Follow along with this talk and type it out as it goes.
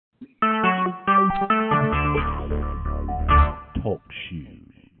TalkShoe.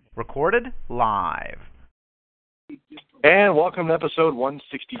 Recorded live. And welcome to episode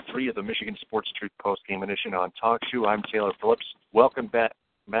 163 of the Michigan Sports Truth Postgame Edition on TalkShoe. I'm Taylor Phillips. Welcome back,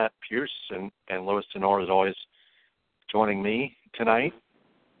 Matt Pierce and Louis Tenor, as always, joining me tonight.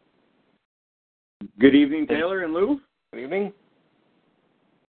 Good evening, Taylor and Lou. Good evening.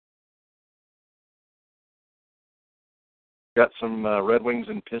 Got some Red Wings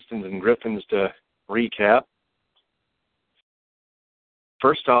and Pistons and Griffins to recap.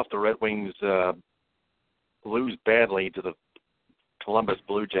 First off, the Red Wings lose badly to the Columbus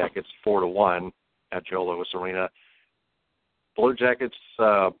Blue Jackets 4-1 at Joe Louis Arena. Blue Jackets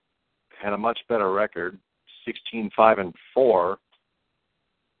had a much better record, 16-5-4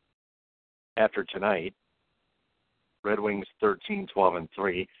 after tonight. Red Wings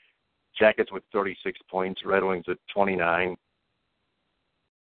 13-12-3. Jackets with 36 points, Red Wings at 29.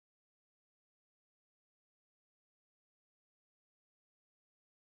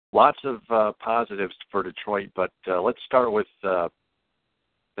 Lots of positives for Detroit, but let's start with the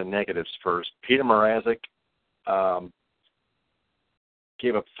negatives first. Peter Mrazek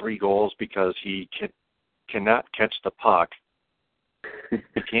gave up 3 goals because he cannot catch the puck.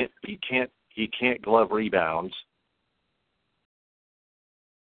 He can't glove rebounds.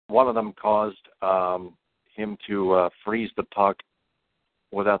 One of them caused him to freeze the puck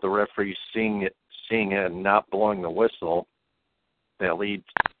without the referee seeing it and not blowing the whistle. That leads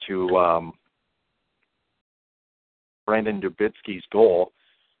to Brandon Dubitsky's goal.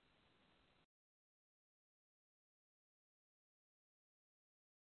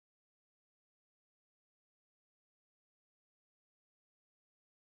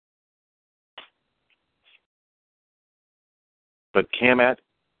 But Cam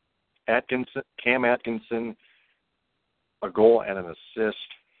Atkinson, a goal and an assist.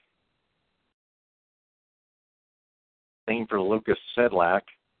 Same for Lucas Sedlak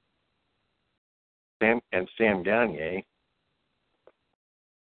and Sam Gagner.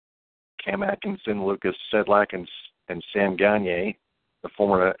 Cam Atkinson, Lucas Sedlak, and Sam Gagner, the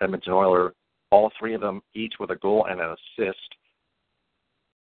former Edmonton Oiler, all 3 of them each with a goal and an assist.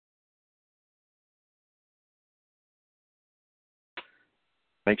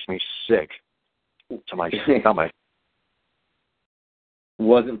 Makes me sick to my stomach.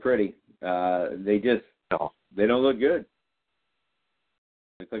 Wasn't pretty. They don't look good.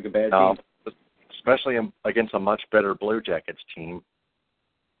 Looks like a bad team. Especially against a much better Blue Jackets team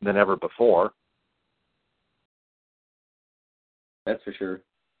than ever before. That's for sure.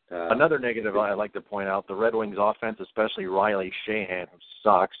 Another negative I'd like to point out, the Red Wings offense, especially Riley Sheahan, who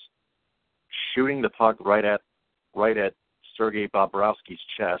sucks, shooting the puck right at Sergei Bobrovsky's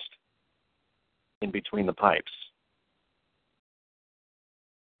chest in between the pipes.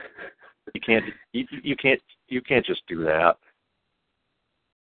 You can't just do that.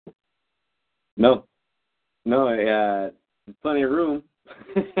 No, plenty of room.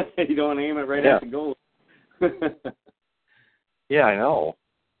 You don't want to aim it right at the goal. Yeah, I know.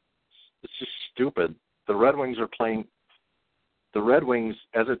 It's just stupid. The Red Wings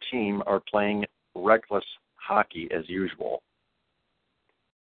as a team are playing reckless hockey as usual.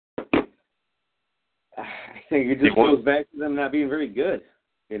 I think it just goes back to them not being very good.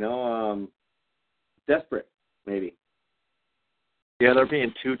 Desperate, maybe. Yeah, they're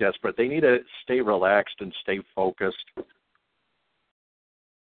being too desperate. They need to stay relaxed and stay focused.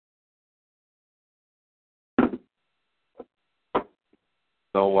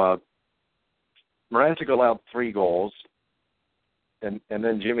 So, Mrazek allowed 3 goals, and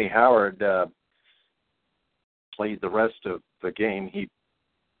then Jimmy Howard played the rest of the game. He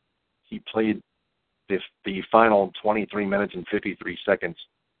played the final 23 minutes and 53 seconds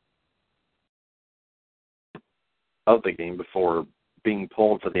of the game before being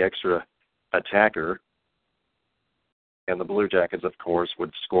pulled for the extra attacker. And the Blue Jackets, of course,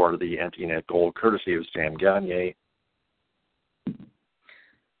 would score the empty net goal courtesy of Sam Gagner.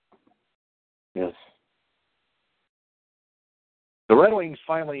 Yes. The Red Wings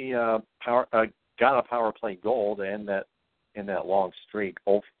finally got a power play goal to end that long streak,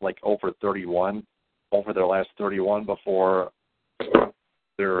 over 31, over their last 31 before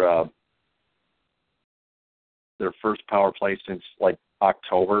their first power play since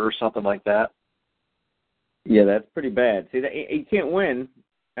October or something like that. Yeah, that's pretty bad. See, you can't win.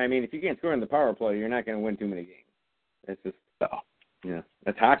 I mean, if you can't score in the power play, you're not going to win too many games. That's just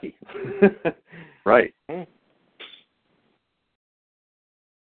that's hockey. Right.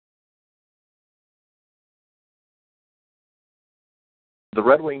 The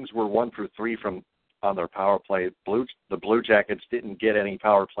Red Wings were 1 for 3 on their power play. The Blue Jackets didn't get any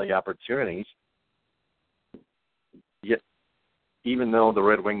power play opportunities. even though the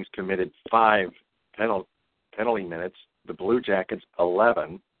Red Wings committed 5 penalty minutes, the Blue Jackets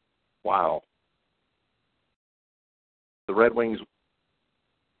 11. Wow. The Red Wings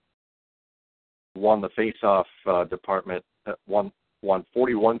won the face-off department, won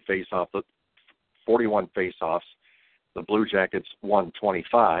 41 face-offs. The Blue Jackets won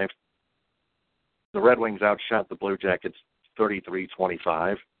 25. The Red Wings outshot the Blue Jackets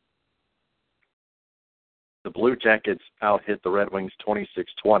 33-25. The Blue Jackets out-hit the Red Wings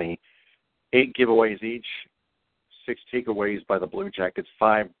 26-20. 8 giveaways each, 6 takeaways by the Blue Jackets,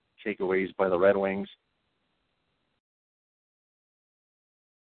 5 takeaways by the Red Wings.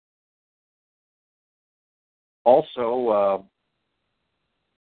 Also,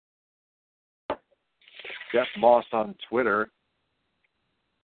 Jeff Moss on Twitter,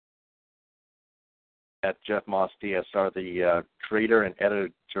 at Jeff Moss DSR, the creator and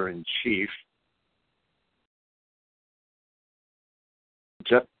editor-in-chief,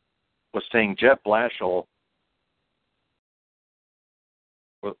 Jeff was saying Jeff Blashill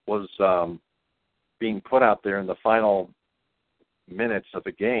was being put out there in the final minutes of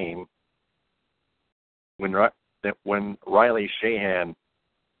the game when Riley Shahan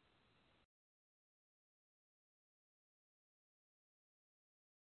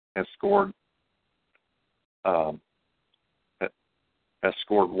has scored 1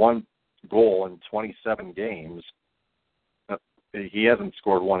 goal in 27 games. He hasn't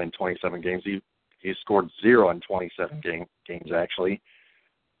scored 1 in 27 games. He scored 0 in 27 games, actually.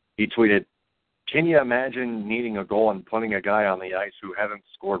 He tweeted, "Can you imagine needing a goal and putting a guy on the ice who hasn't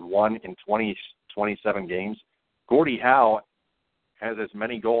scored 1 in 27 games? Gordie Howe has as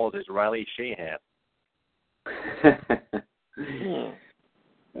many goals as Riley Shahan."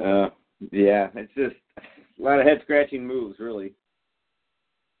 Yeah, it's just a lot of head-scratching moves, really.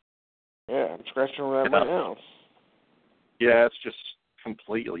 Yeah, I'm scratching around right now. Yeah, it's just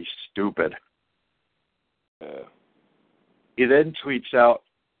completely stupid. He then tweets out,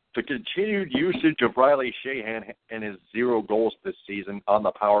 "The continued usage of Riley Shahan and his 0 goals this season on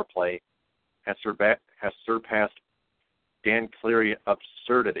the power play has surpassed Dan Cleary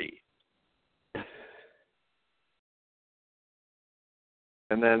absurdity."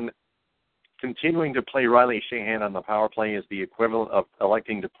 And then continuing to play Riley Shahan on the power play is the equivalent of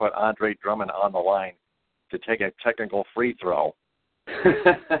electing to put Andre Drummond on the line to take a technical free throw.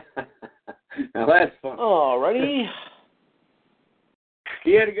 Now that's fun. Alrighty.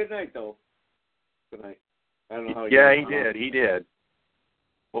 He had a good night, though. Good night. I don't know how. He did.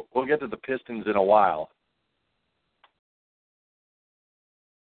 We'll get to the Pistons in a while.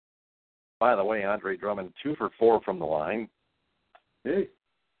 By the way, Andre Drummond 2 for 4 from the line. Hey.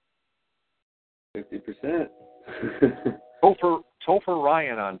 50%. Topher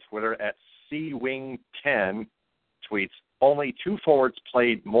Ryan on Twitter at CWing10 tweets, "Only 2 forwards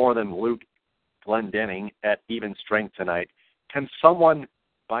played more than Luke Glendening at even strength tonight. Can someone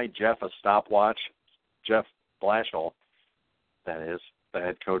buy Jeff a stopwatch?" Jeff Blashill, that is, the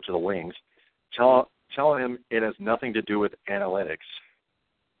head coach of the Wings. Tell him it has nothing to do with analytics.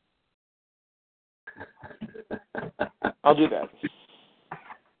 I'll do that.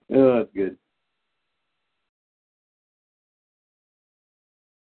 Oh, that's good.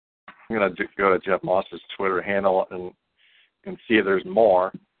 I'm going to go to Jeff Moss's Twitter handle and see if there's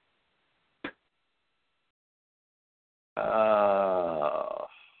more.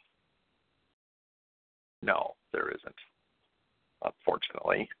 No, there isn't,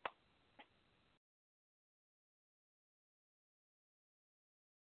 unfortunately.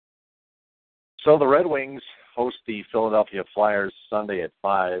 So the Red Wings host the Philadelphia Flyers Sunday at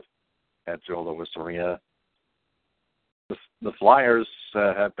 5 at Joe Louis Arena. The Flyers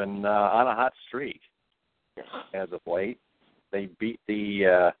have been on a hot streak as of late. They beat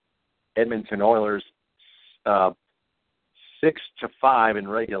the Edmonton Oilers 6-5 in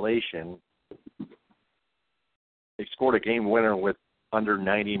regulation. They scored a game winner with under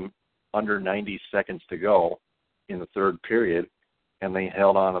 90 seconds to go in the third period, and they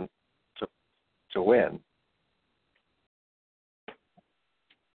held on to win.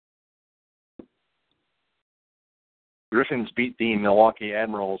 Griffins beat the Milwaukee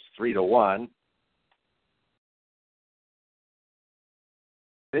Admirals 3-1.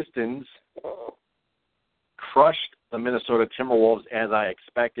 Pistons crushed the Minnesota Timberwolves as I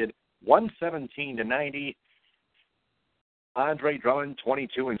expected, 117-90. Andre Drummond,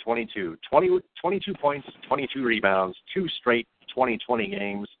 22 and 22. 22 points, 22 rebounds, 2 straight 2020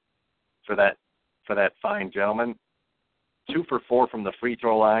 games for that fine gentleman. 2 for 4 from the free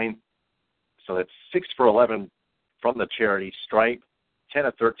throw line. So that's 6 for 11 from the charity stripe. 10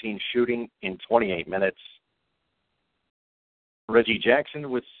 of 13 shooting in 28 minutes. Reggie Jackson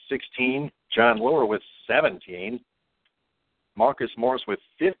with 16, John Lure with 17, Marcus Morris with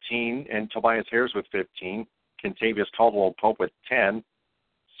 15, and Tobias Harris with 15, Kentavious Caldwell-Pope with 10,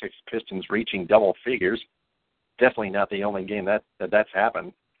 6 Pistons reaching double figures. Definitely not the only game that's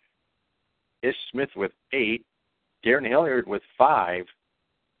happened. Ish Smith with 8, Darren Hilliard with 5,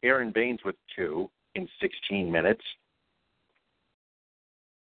 Aaron Baines with 2 in 16 minutes.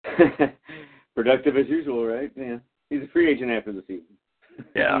 Productive as usual, right? Yeah. He's a free agent after the season.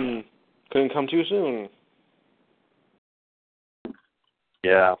 Yeah. Couldn't come too soon.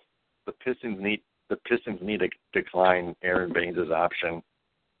 Yeah. The Pistons need to decline Aaron Baines' option.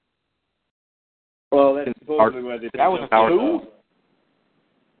 Well, that's supposedly why they That was a two?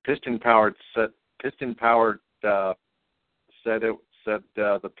 Piston Powered said the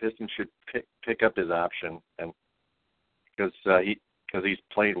Pistons should pick up his option, and because he's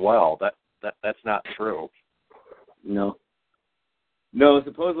played well. That's not true. No,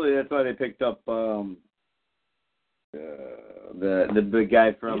 supposedly that's why they picked up the big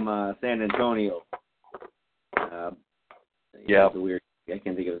guy from San Antonio. Yeah, weird. I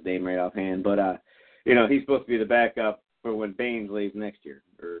can't think of his name right offhand, but he's supposed to be the backup for when Baines leaves next year.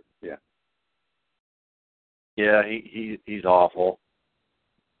 Yeah, he's awful.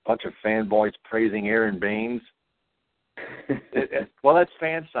 Bunch of fanboys praising Aaron Baines. Well, that's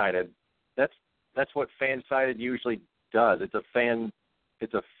fan-sided. That's what fan-sided usually does. It's a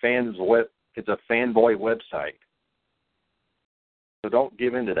fanboy website. So don't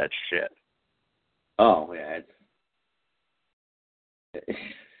give in to that shit. Oh yeah,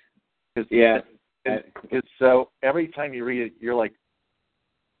 Because so every time you read it, you're like,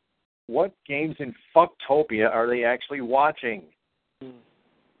 what games in Fucktopia are they actually watching?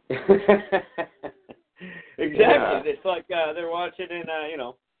 Exactly. Yeah. It's like they're watching in,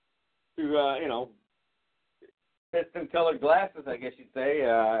 through, piston-colored glasses, I guess you'd say,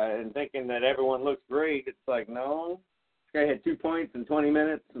 and thinking that everyone looks great. It's like, no, this guy had 2 points in 20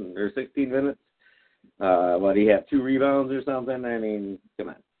 minutes or 16 minutes. What, he had 2 rebounds or something? I mean, come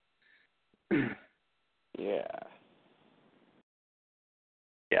on. Yeah.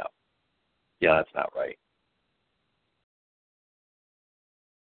 Yeah, that's not right.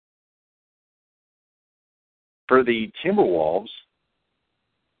 For the Timberwolves,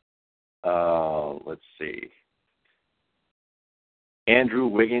 let's see. Andrew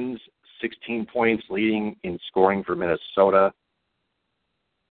Wiggins, 16 points, leading in scoring for Minnesota.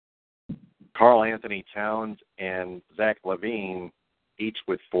 Karl Anthony Towns and Zach LaVine, each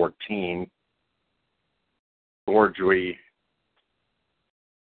with 14. Georgie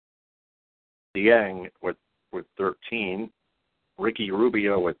Dieng with 13. Ricky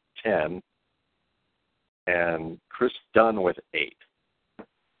Rubio with 10. And Chris Dunn with 8.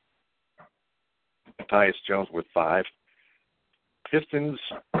 Tyus Jones with 5. Pistons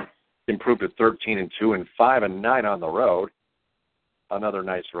improved to 13-2 and 5-9 on the road. Another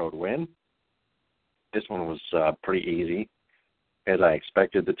nice road win. This one was pretty easy, as I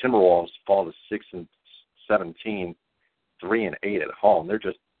expected. The Timberwolves fall to 6-17, 3-8 at home. They're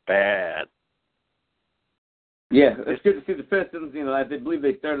just bad. Yeah, it's good to see the Pistons. I believe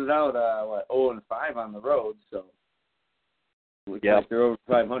they started out 0-5 on the road, so looks like they're over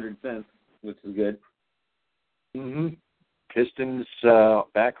 500 since, which is good. Mm-hmm. Pistons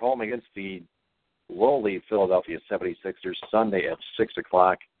back home against the lowly Philadelphia 76ers Sunday at 6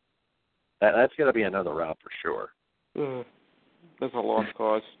 o'clock. That's going to be another rout for sure. That's a lost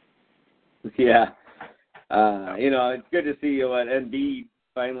cause. Yeah. It's good to see Embiid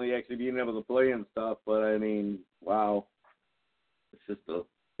finally actually being able to play and stuff, but I mean, wow. It's just a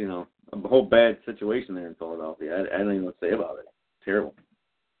whole bad situation there in Philadelphia. I don't even know what to say about it. It's terrible.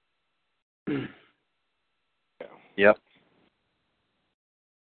 Yep.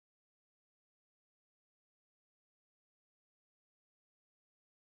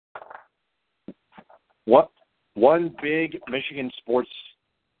 One big Michigan sports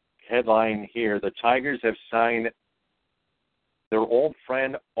headline here. The Tigers have signed their old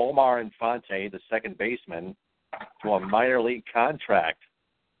friend Omar Infante, the second baseman, to a minor league contract.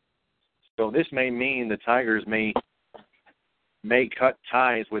 So this may mean the Tigers may cut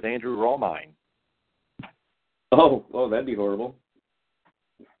ties with Andrew Romine. Oh, that'd be horrible.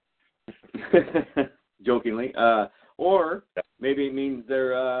 Jokingly. Or maybe it means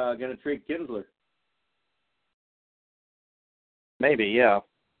they're going to trade Kinsler. Maybe, yeah.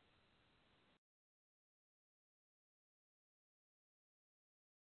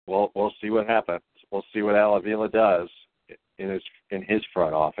 We'll see what happens. We'll see what Al Avila does in his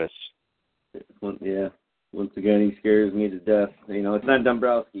front office. Yeah. Once again, he scares me to death. It's not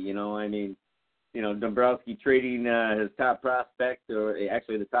Dombrowski. I mean, Dombrowski trading his top prospect, or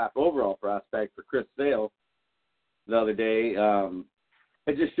actually the top overall prospect, for Chris Sale the other day.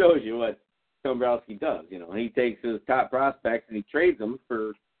 It just shows you what Dombrowski does. He takes his top prospects and he trades them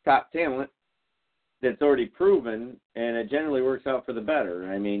for top talent that's already proven, and it generally works out for the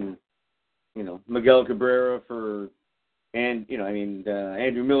better. I mean, Miguel Cabrera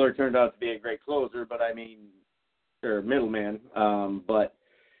Andrew Miller turned out to be a great closer, or middleman. But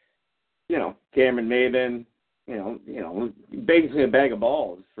Cameron Maben, basically a bag of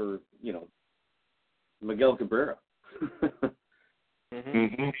balls for Miguel Cabrera.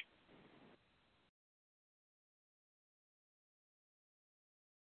 Mm-hmm.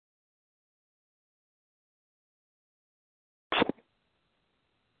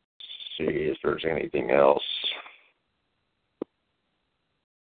 See if there's anything else.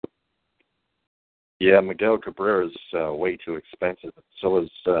 Yeah, Miguel Cabrera is way too expensive. So is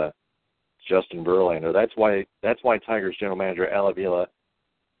Justin Verlander. That's why Tigers general manager Al Avila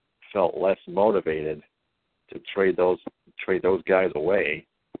felt less motivated to trade those guys away.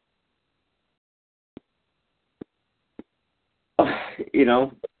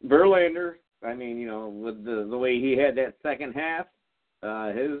 Verlander. With the way he had that second half,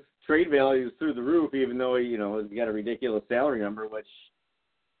 his trade value is through the roof. Even though he's got a ridiculous salary number, which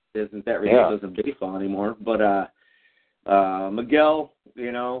isn't that ridiculous of baseball anymore. But Miguel, he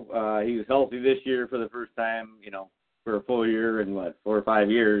was healthy this year for the first time, for a full year in 4 or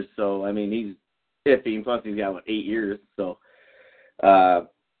 5 years. So he's 50, plus he's got 8 years. So, I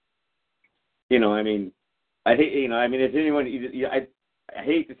if anyone, I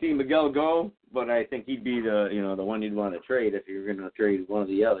hate to see Miguel go, but I think he'd be the one you'd want to trade if you're going to trade one or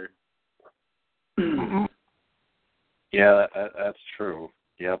the other. Yeah, that's true.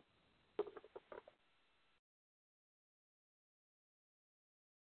 Yep.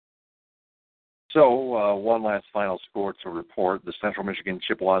 So, one last final score to report. The Central Michigan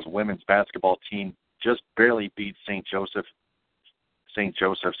Chippewas women's basketball team just barely beat St. Joseph's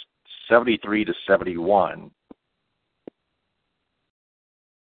 73-71.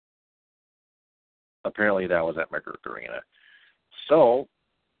 Apparently that was at McGurk Arena. So,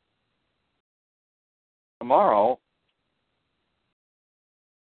 tomorrow,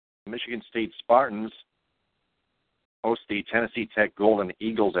 Michigan State Spartans host the Tennessee Tech Golden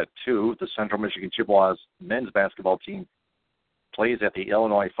Eagles at 2. The Central Michigan Chippewas men's basketball team plays at the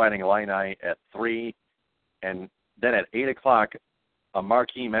Illinois Fighting Illini at 3. And then at 8 o'clock, a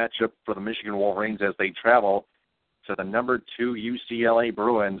marquee matchup for the Michigan Wolverines as they travel to the number 2 UCLA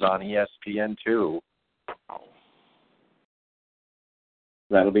Bruins on ESPN2.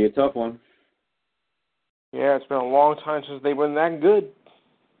 That'll be a tough one. Yeah, it's been a long time since they've been that good.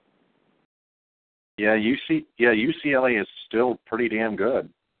 Yeah, UCLA is still pretty damn good.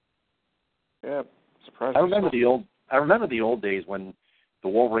 Yeah, surprising. I remember the old days when the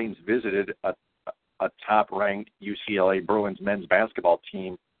Wolverines visited a top-ranked UCLA Bruins men's basketball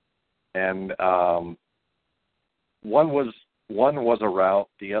team, and one was a rout,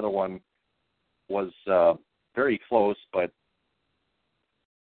 the other one was very close, but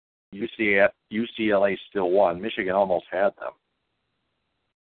UCLA still won. Michigan almost had them.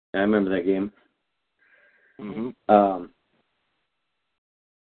 I remember that game. Mm-hmm.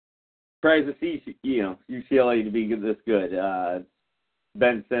 Surprised to see UCLA to be this good. It's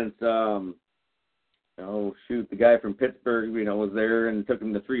been since the guy from Pittsburgh was there and took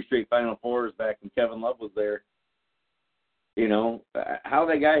him to 3 straight Final Fours back when Kevin Love was there. How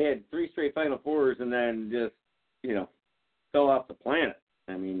that guy had 3 straight Final Fours and then just fell off the planet.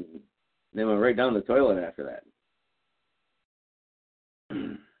 They went right down the toilet after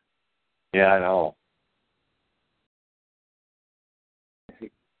that. Yeah, I know.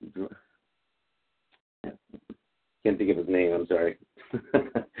 Can't think of his name. I'm sorry.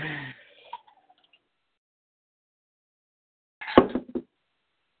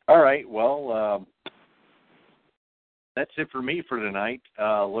 All right. Well, that's it for me for tonight.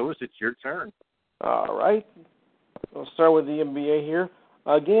 Lewis, it's your turn. All right. We'll start with the NBA here.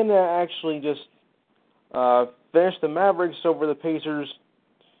 Again, actually just finished the Mavericks over the Pacers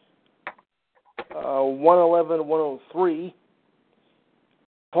 111-103.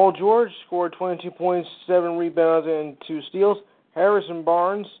 Paul George scored 22 points, 7 rebounds, and 2 steals. Harrison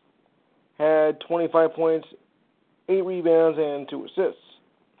Barnes had 25 points, 8 rebounds, and 2 assists.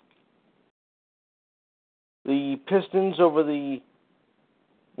 The Pistons over the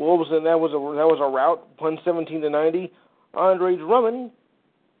Wolves, and that was a rout, 117-90. Andre Drummond,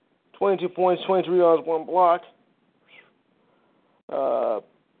 22 points, 23 rebounds, 1 block.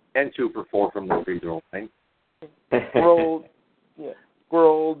 And 2 for 4 from the free throw line.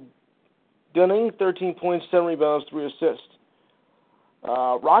 Squirreled Dunning, 13 points, 7 rebounds, 3 assists.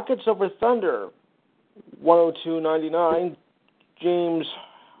 Rockets over Thunder, 102-99. James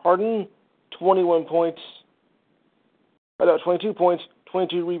Harden, 22 points,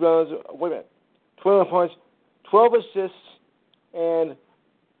 22 rebounds, 21 points, 12 assists, and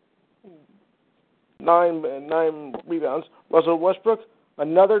 9 rebounds. Russell Westbrook,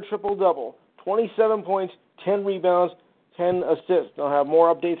 another triple-double, 27 points, 10 rebounds, 10 assists. I'll have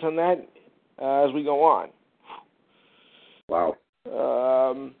more updates on that as we go on. Wow.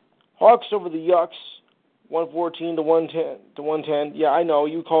 Hawks over the Yucks, 114-110. Yeah, I know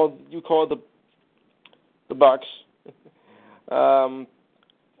you called the Bucks.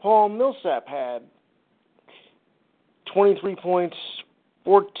 Paul Millsap had 23 points,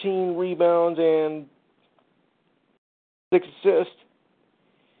 14 rebounds, and 6 assists.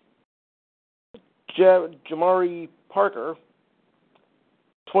 Jamari Parker,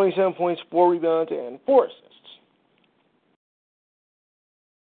 27 points, 4 rebounds, and 4 assists.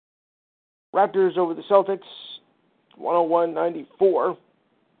 Raptors over the Celtics, 101-94.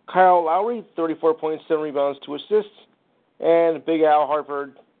 Kyle Lowry, 34 points, 7 rebounds, 2 assists. And Big Al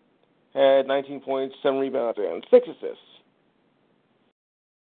Hartford had 19 points, 7 rebounds, and 6 assists.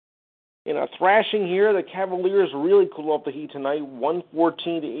 In a thrashing here, the Cavaliers really cooled off the Heat tonight,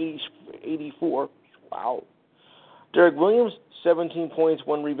 114-84. Wow. Derek Williams, 17 points,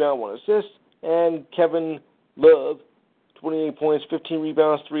 1 rebound, 1 assist. And Kevin Love, 28 points, 15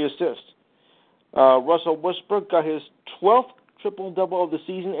 rebounds, 3 assists. Russell Westbrook got his 12th triple-double of the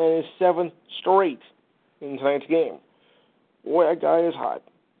season and his 7th straight in tonight's game. Boy, that guy is hot.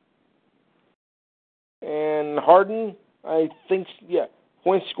 And Harden,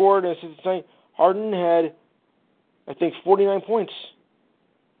 points scored and assists tonight. Harden had, 49 points.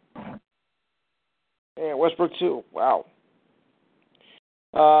 And Westbrook, too. Wow.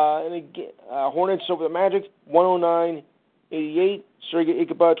 And again, Hornets over the Magic, 109-88. Sergei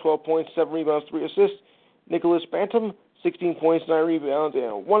Iguodala, 12 points, 7 rebounds, 3 assists. Nicholas Batum, 16 points, 9 rebounds,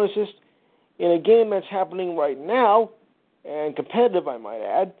 and 1 assist. In a game that's happening right now, and competitive, I might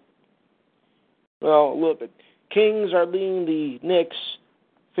add. Well, a little bit. Kings are leading the Knicks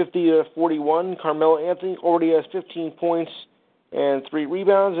 50-41. Carmelo Anthony already has 15 points and 3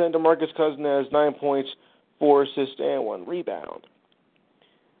 rebounds, and DeMarcus Cousins has 9 points, 4 assists, and 1 rebound.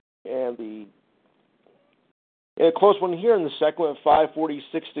 And a close one here in the second with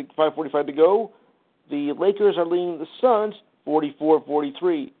 5:45 to go. The Lakers are leading the Suns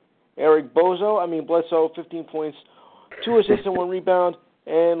 44-43. Bledsoe, 15 points, 2 assists and 1 rebound,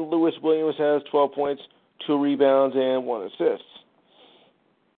 and Lewis Williams has 12 points, 2 rebounds, and 1 assist.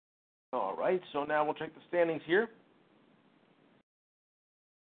 All right, so now we'll check the standings here.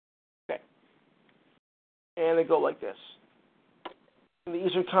 Okay. And they go like this. In the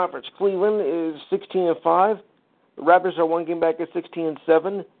Eastern Conference, Cleveland is 16-5. The Raptors are 1 game back at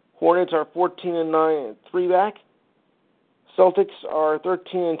 16-7. Hornets are 14-9 and 3 back. Celtics are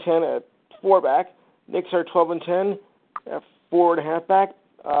 13-10 at 4 back. Knicks are 12-10 at 4.5 back,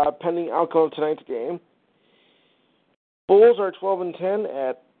 pending outcome of tonight's game. Bulls are 12-10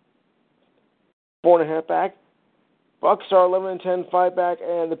 at 4.5 back. Bucks are 11-10, 5 back,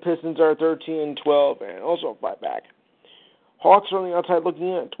 and the Pistons are 13-12 and also 5 back. Hawks are on the outside looking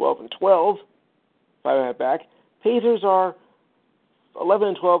in at 12-12, 5.5 back. Pacers are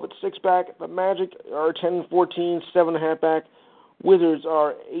 11-12 at 6 back. The Magic are 10-14, 7.5 back. Wizards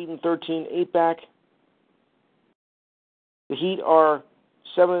are 8-13, 8 back. The Heat are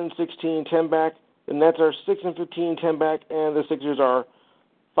 7-16, 10 back. The Nets are 6-15, 10 back, and the Sixers are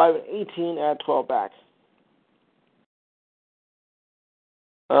 5-18 at 12 back.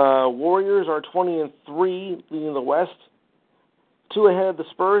 Warriors are 20-3, leading the West. 2 ahead of the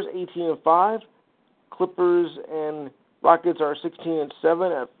Spurs, 18-5. Clippers and Rockets are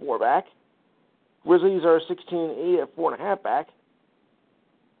 16-7 at 4 back. Grizzlies are 16-8 at 4.5 back.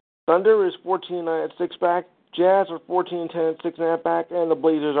 Thunder is 14-9 at 6 back. Jazz are 14-10 at 6.5 back, and the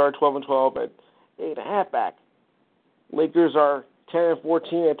Blazers are 12-12 at 8.5 back. Lakers are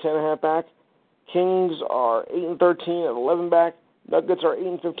 10-14 at 10.5 back. Kings are 8-13 at 11 back. Nuggets are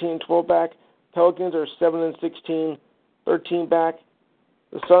 8-15 at 12 back. Pelicans are 7-16, 13 back.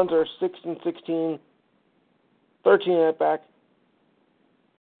 The Suns are 6-16, 13.5 back.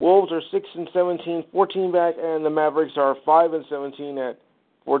 Wolves are 6-17, 14 back, and the Mavericks are 5-17 at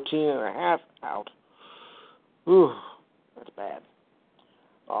 14.5 out. Ooh, that's bad.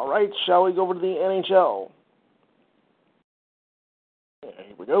 All right, shall we go over to the NHL?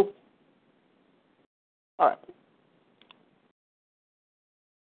 Here we go. All right.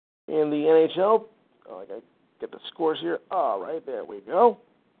 In the NHL, I got to get the scores here. All right, there we go.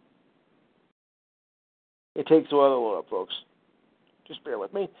 It takes a while to load up, folks. Just bear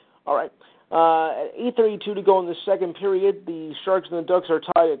with me. All right. At 8:32 to go in the second period, the Sharks and the Ducks are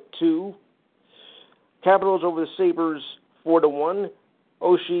tied at 2. Capitals over the Sabres 4-1.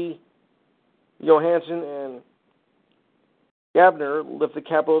 Oshie, Johansson, and Gabner lift the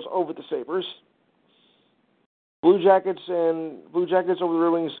Capitals over the Sabres. Blue Jackets over the Red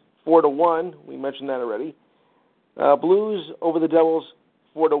Wings 4-1. We mentioned that already. Blues over the Devils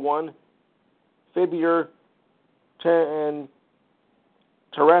 4-1. Fabier and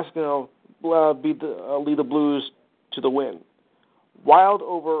Tarascino lead the Blues to the win. Wild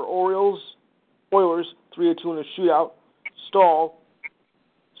over Oilers 3-2 in a shootout. Stahl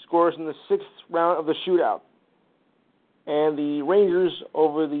scores in the 6th round of the shootout. And the Rangers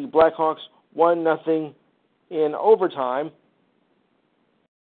over the Blackhawks 1-0 in overtime.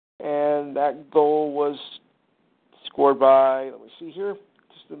 And that goal was scored by, let me see here,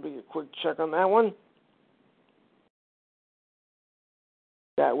 just to be a quick check on that one.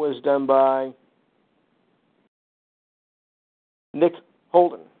 That was done by Nick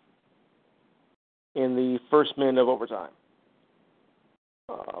Holden in the first minute of overtime.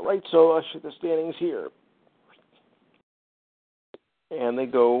 All right, so I'll show the standings here. And they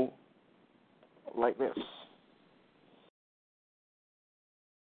go like this.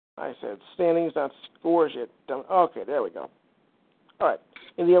 I said standings, not scores yet. Okay, there we go. All right,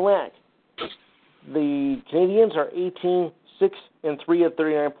 in the Atlantic, the Canadiens are 18-6-3 at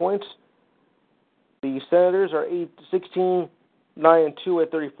 39 points. The Senators are 16-9-2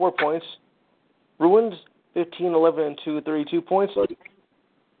 at 34 points. Bruins 15-11-2 32 points.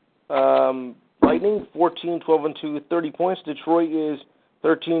 Lightning 14-12-2 30 points. Detroit is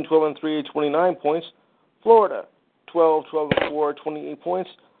 13-12-3 29 points. Florida 12-12-4 28 points.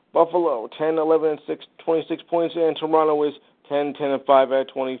 Buffalo 10-11-6 26 points, and Toronto is 10-10-5 at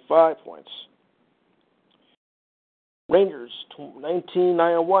 25 points. Rangers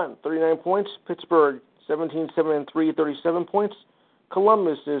 19-9-1 39 points. Pittsburgh 17-7-3 37 points.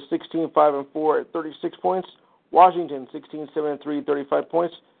 Columbus is 16-5-4 at 36 points. Washington 16-7-3 35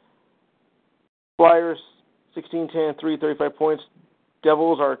 points. Flyers 16-10-3 35 points.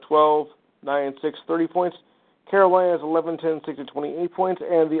 Devils are 12-9-6 30 points. Carolina is 11-10-6 at 28 points,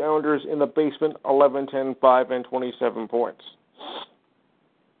 and the Islanders in the basement 11-10-5 and 27 points.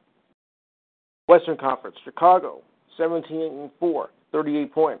 Western Conference, Chicago 17-8-4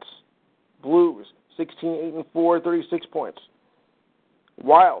 38 points. Blues 16-8-4 36 points.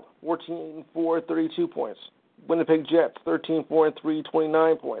 Wild 14-8-4 32 points. Winnipeg Jets 13-4-3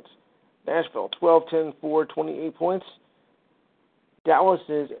 29 points. Nashville 12-10-4 28 points. Dallas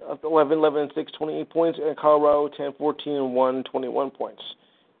is 11-6 28 points, and Colorado 10-14-1 21 points.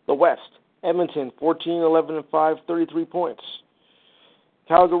 The West, Edmonton 14-11-5 33 points.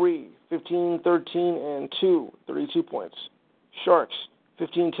 Calgary 15-13-2 32 points. Sharks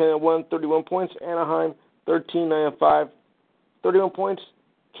 15-10-1 31 points. Anaheim 13-9-5 31 points.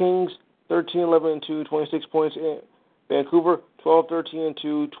 Kings 13-11-2 26 points. And Vancouver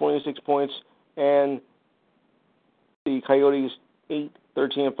 12-13-2 26 points, and the Coyotes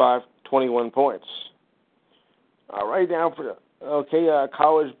 8-13-5 21 points. All right, now for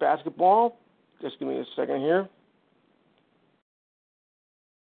college basketball. Just give me a second here.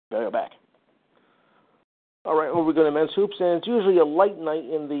 Gotta go back. All right, well, we're going to men's hoops, and it's usually a light night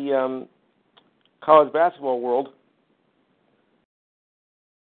in the college basketball world.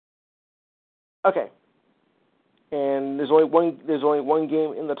 Okay. And there's only one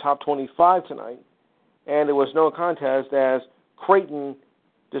game in the top 25 tonight, and it was no contest as Creighton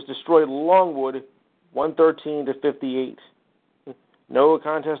just destroyed Longwood 113-58. No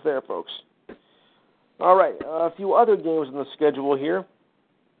contest there, folks. All right, a few other games on the schedule here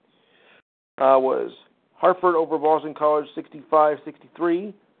was Hartford over Boston College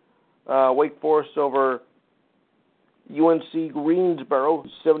 65-63, Wake Forest over UNC Greensboro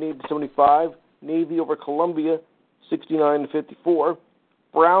 78-75, Navy over Columbia 69-54.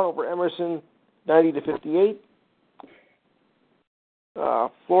 Brown over Emerson, 90-58.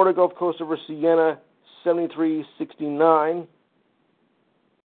 Florida Gulf Coast over Siena, 73-69.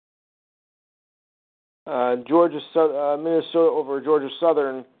 Minnesota over Georgia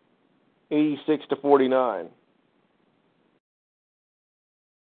Southern, 86-49.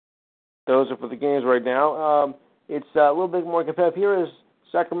 Those are for the games right now. It's a little bit more competitive here as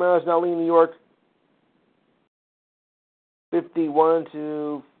Sacramento is now leading New York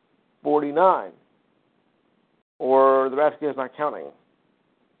 51-49, or the basket is not counting.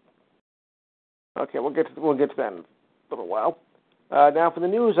 Okay, we'll get to that in a little while. Now for the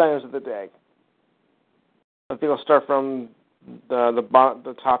news items of the day. I think I'll start from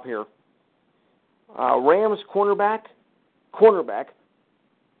the top here. Rams cornerback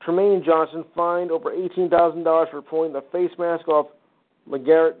Tremaine Johnson fined over $18,000 for pulling the face mask off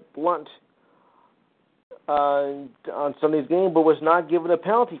LeGarrette Blount on Sunday's game, but was not given a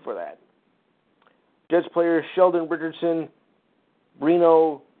penalty for that. Jets player Sheldon Richardson,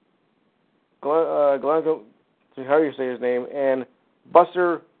 Brino Glango, how do you say his name, and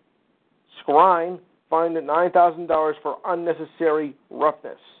Buster Skrine fined at $9,000 for unnecessary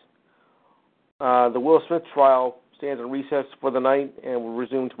roughness. The Will Smith trial stands on recess for the night and will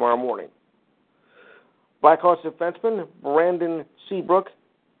resume tomorrow morning. Blackhawks defenseman Brandon Seabrook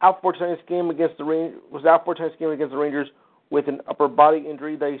out for tonight's game against the Rangers with an upper body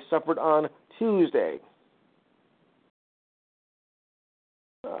injury that he suffered on Tuesday.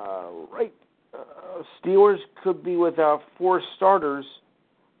 Steelers could be without 4 starters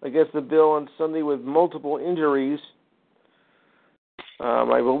against the Bill on Sunday with multiple injuries.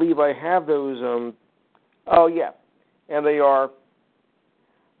 I believe I have those. And they are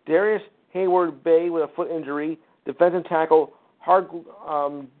Darius Hayward-Bay with a foot injury, defensive tackle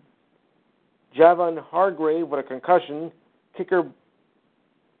Javon Hargrave with a concussion, kicker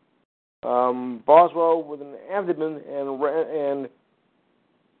Boswell with an abdomen, and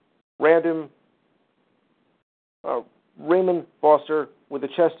Raymond Foster with a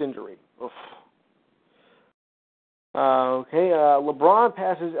chest injury. Oof. LeBron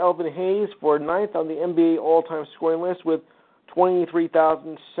passes Elvin Hayes for 9th on the NBA all-time scoring list with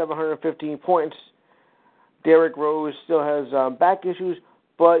 23,715 points. Derrick Rose still has back issues,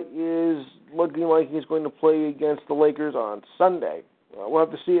 but is looking like he's going to play against the Lakers on Sunday. We'll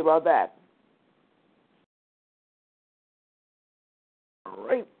have to see about that. All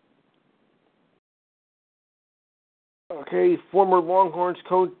right. Okay, former Longhorns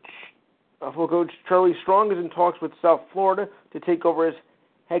coach Charlie Strong is in talks with South Florida to take over as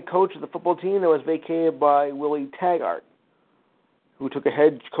head coach of the football team that was vacated by Willie Taggart, who took a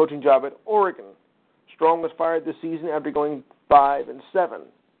head coaching job at Oregon. Strong was fired this season after going 5-7.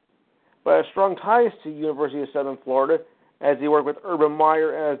 But has strong ties to University of Southern Florida as he worked with Urban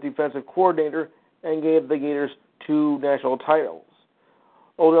Meyer as defensive coordinator and gave the Gators 2 national titles.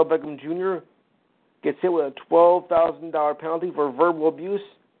 Odell Beckham Jr. gets hit with a $12,000 penalty for verbal abuse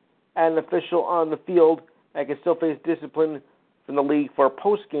at an official on the field and can still face discipline from the league for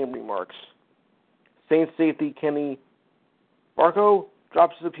post-game remarks. Saints safety Kenny Barco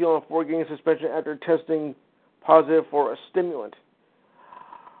drops his appeal on a 4-game suspension after testing positive for a stimulant.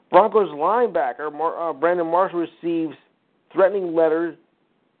 Broncos linebacker Brandon Marshall receives threatening letters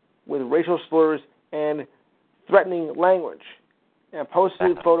with racial slurs and threatening language and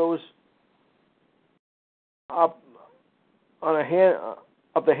posted photos up on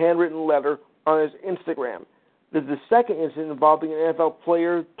of the handwritten letter on his Instagram. This is the second incident involving an NFL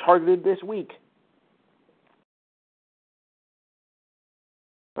player targeted this week.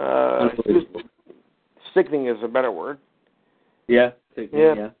 Sickening is a better word. Yeah,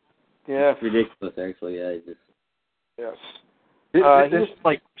 sickening, yeah. It's ridiculous, actually. Yes.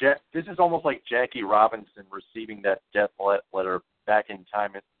 This is almost like Jackie Robinson receiving that death letter back in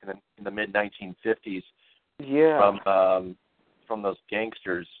time in the mid-1950s. Yeah. From those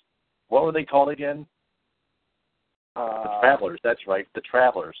gangsters. What were they called again? The Travelers. That's right, the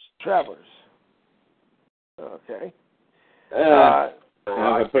Travelers. Okay. I'm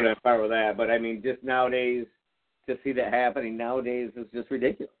going to put in fire with that, but I mean, just nowadays, to see that happening nowadays is just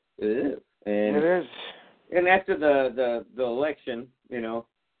ridiculous. It is. And it is. And after the election, it's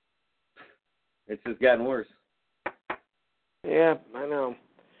just gotten worse. Yeah, I know.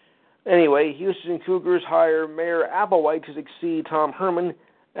 Anyway, Houston Cougars hire Mayor Applewhite to succeed Tom Herman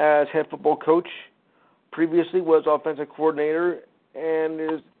as head football coach. Previously was offensive coordinator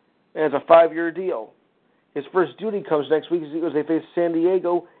and has a 5-year deal. His first duty comes next week as they face San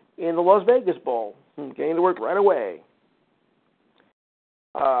Diego in the Las Vegas Bowl. Getting to work right away.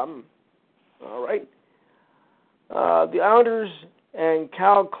 All right. The Islanders and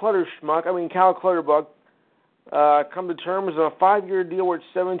Cal Clutterbuck come to terms on a 5-year deal worth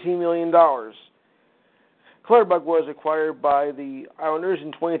 $17 million. Clutterbuck was acquired by the Islanders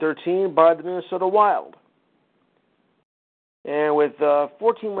in 2013 by the Minnesota Wild. And with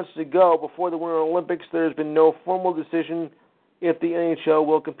 14 months to go before the Winter Olympics, there's been no formal decision if the NHL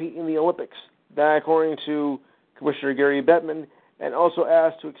will compete in the Olympics. That, according to Commissioner Gary Bettman, and also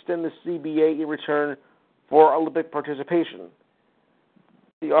asked to extend the CBA in return for Olympic participation.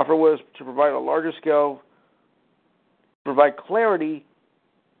 The offer was to provide a larger scale, provide clarity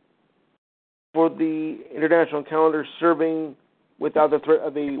for the international calendar serving without the threat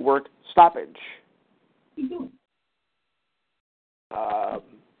of a work stoppage.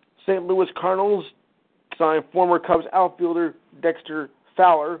 St. Louis Cardinals signed former Cubs outfielder Dexter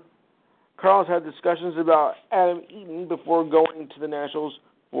Fowler. Cardinals had discussions about Adam Eaton before going to the Nationals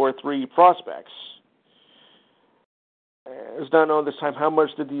for 3 prospects. It's not known this time how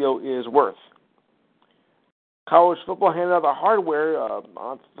much the deal is worth. College football handed out the hardware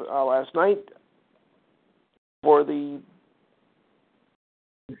last night for the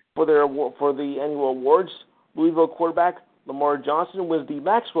annual awards. Louisville quarterback Lamar Johnson wins the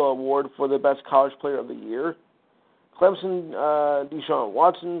Maxwell Award for the best college player of the year. Clemson Deshaun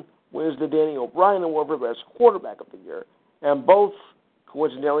Watson wins the Danny O'Brien Award for best quarterback of the year, and both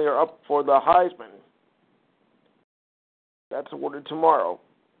coincidentally are up for the Heisman. That's awarded tomorrow.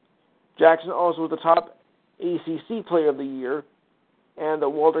 Jackson also was the top ACC Player of the Year and the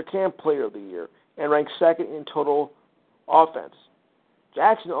Walter Camp Player of the Year, and ranked second in total offense.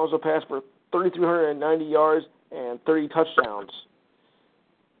 Jackson also passed for 3,390 yards and 30 touchdowns.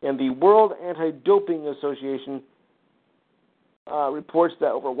 And the World Anti-Doping Association reports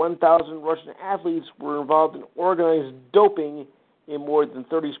that over 1,000 Russian athletes were involved in organized doping in more than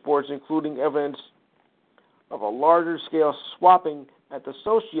 30 sports, including evidence of a larger scale swapping at the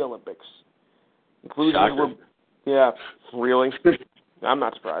Sochi Olympics. Conclusions were, yeah, really? I'm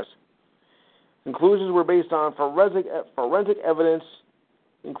not surprised. Conclusions were based on forensic evidence,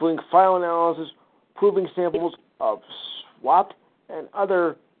 including file analysis, proving samples of swapped and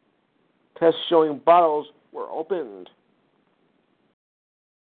other tests showing bottles were opened.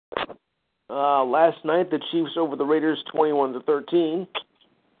 Last night, the Chiefs over the Raiders 21-13.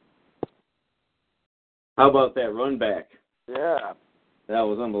 How about that run back? Yeah. That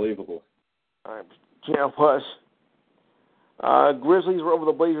was unbelievable. Yeah, it was. Grizzlies were over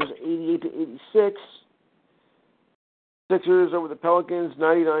the Blazers 88-86. Sixers over the Pelicans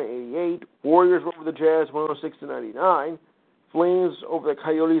 99-88. Warriors were over the Jazz 106-99. Flames over the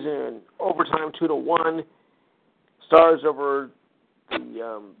Coyotes in overtime 2-1. Stars over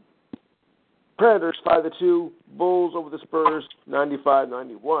the Predators 5-2. Bulls over the Spurs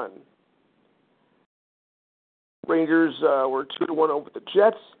 95-91. Rangers were 2-1 over the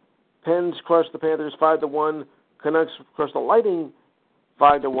Jets. Pens crushed the Panthers 5-1. Canucks crushed the Lightning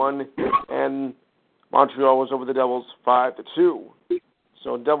 5-1, and Montreal was over the Devils 5-2.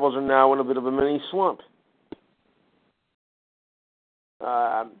 So Devils are now in a bit of a mini slump.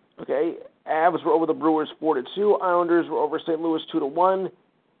 Okay, Avs were over the Brewers 4-2. Islanders were over St. Louis 2-1.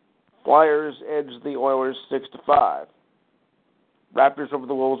 Flyers edged the Oilers 6-5. Raptors over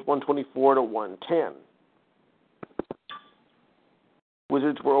the Wolves 124-110.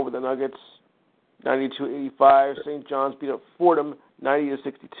 Wizards were over the Nuggets 92-85. St. John's beat up Fordham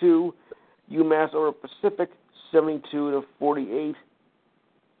 90-62. UMass over Pacific 72-48.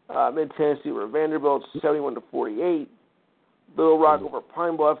 Mid-Tennessee over Vanderbilt 71-48. Little Rock over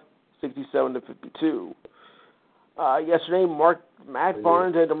Pine Bluff 67-52. Yesterday, Matt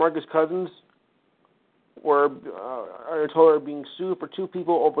Barnes and DeMarcus Cousins are being sued for 2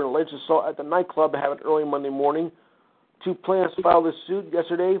 people over an alleged assault at the nightclub that happened early Monday morning. 2 plaintiffs filed a suit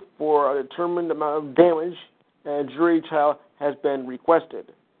yesterday for a determined amount of damage, and a jury trial has been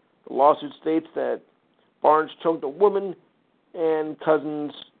requested. The lawsuit states that Barnes choked a woman and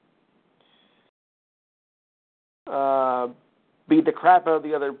Cousins beat the crap out of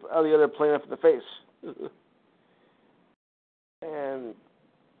the other plaintiff in the face. and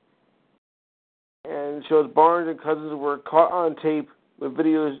shows Barnes and Cousins were caught on tape with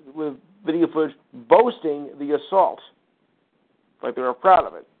video footage boasting the assault. Like they were proud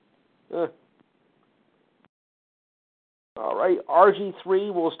of it. All right,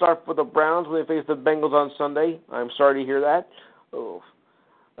 RG3 will start for the Browns when they face the Bengals on Sunday. I'm sorry to hear that.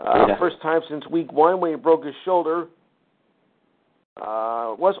 First time since week 1 when he broke his shoulder.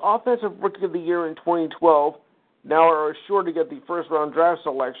 Was Offensive Rookie of the Year in 2012. Now are sure to get the first-round draft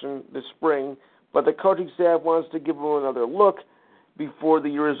selection this spring, but the coaching staff wants to give him another look before the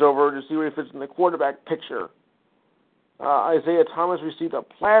year is over to see where he fits in the quarterback picture. Isaiah Thomas received a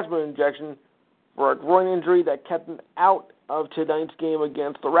plasma injection for a groin injury that kept him out of tonight's game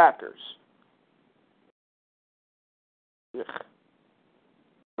against the Raptors. Ugh.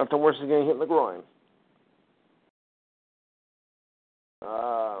 Nothing worse than getting hit in the groin.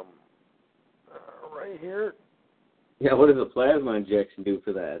 Right here. Yeah, what does a plasma injection do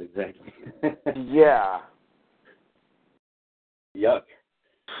for that exactly? Yeah. Yuck.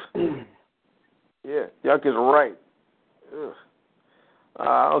 Yeah, yuck is right. Ugh.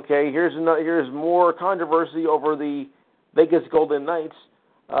 Okay, here's more controversy over the Vegas Golden Knights.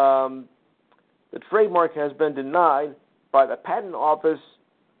 The trademark has been denied by the patent office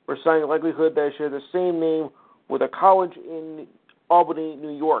for citing the likelihood that it share the same name with a college in Albany,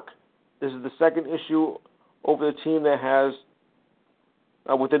 New York. This is the second issue over the team that has,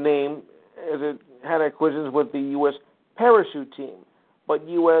 with the name, as it had acquisitions with the U.S. parachute team. But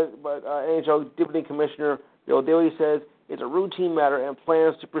NHL Deputy Commissioner Bill Daly says it's a routine matter and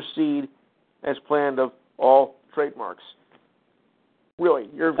plans to proceed as planned of all trademarks. Really,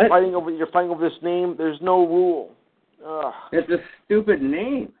 you're fighting over this name. There's no rule. It's a stupid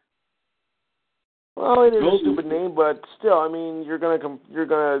name. Well, it is a stupid name, but still, I mean, you're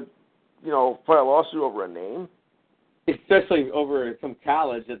gonna file a lawsuit over a name. Especially over some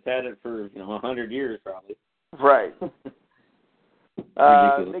college that's had it for 100 years, probably. Right.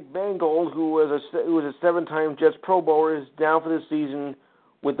 Nick Mangold, who was a 7-time Jets Pro Bowler, is down for the season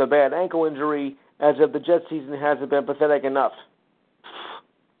with a bad ankle injury, as if the Jets season hasn't been pathetic enough.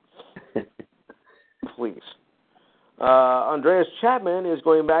 Please. Andreas Chapman is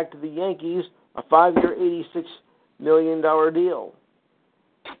going back to the Yankees, a 5-year, $86 million deal.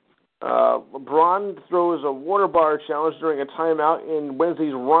 LeBron throws a water bar challenge during a timeout in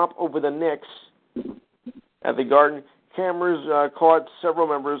Wednesday's romp over the Knicks at the Garden. Cameras caught several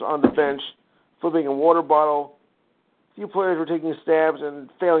members on the bench flipping a water bottle. A few players were taking stabs and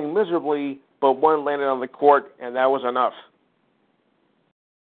failing miserably, but one landed on the court, and that was enough.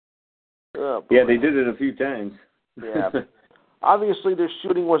 Yeah, they did it a few times. Yeah. Obviously, their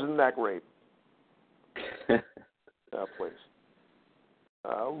shooting wasn't that great. Please.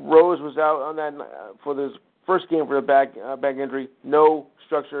 Rose was out on that for this first game for the back injury. No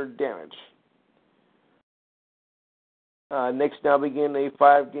structured damage. Knicks now begin a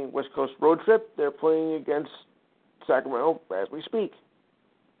 5-game West Coast road trip. They're playing against Sacramento as we speak.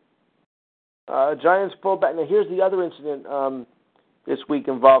 Giants fullback. Now here's the other incident this week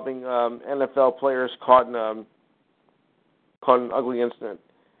involving NFL players caught in an ugly incident.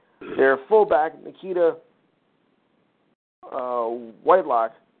 Their fullback, Nikita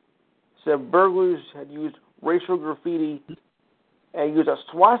Whitelock, said burglars had used racial graffiti and used a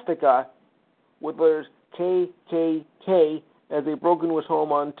swastika with letters KKK as they broke into his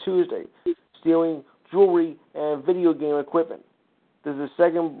home on Tuesday, stealing jewelry and video game equipment. This is the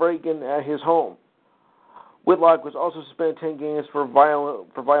second break-in at his home. Whitlock was also suspended 10 games for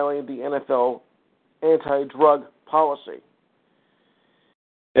violating the NFL anti-drug policy.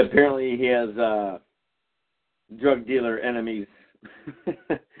 Apparently he has drug dealer enemies.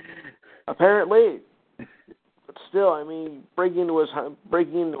 Apparently. But still, I mean, breaking into a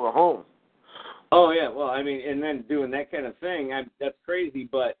home. Oh, yeah, well, I mean, and then doing that kind of thing, that's crazy,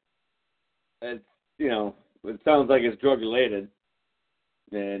 but it's, it sounds like it's drug-related.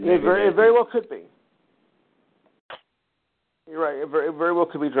 And it very well could be. You're right, it very well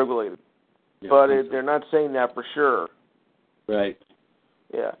could be drug-related. Yeah, but they're not saying that for sure. Right.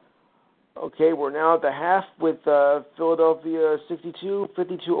 Yeah. Okay, we're now at the half with Philadelphia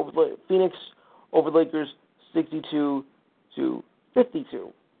 62-52 over Phoenix over the Lakers 62-52.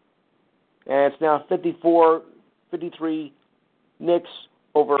 And it's now 54-53 Knicks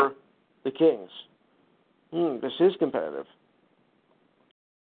over the Kings. This is competitive.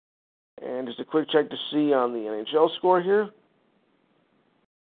 And just a quick check to see on the NHL score here.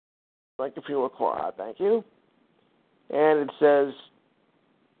 Like if you recall, thank you. And it says,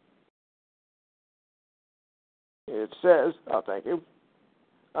 thank you.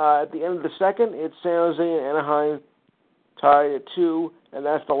 At the end of the second, it's San Jose and Anaheim tied at 2, and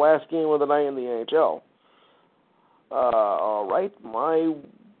that's the last game of the night in the NHL. All right, my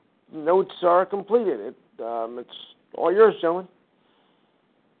notes are completed. It's all yours, gentlemen.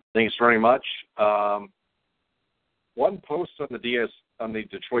 Thanks very much. One post on the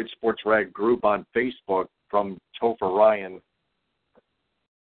Detroit Sports Rag group on Facebook from Topher Ryan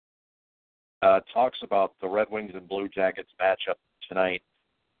talks about the Red Wings and Blue Jackets matchup tonight.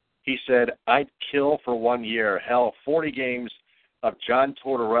 He said, I'd kill for 1 year, 40 games of John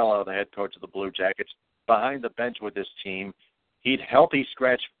Tortorella, the head coach of the Blue Jackets, behind the bench with this team. He'd healthy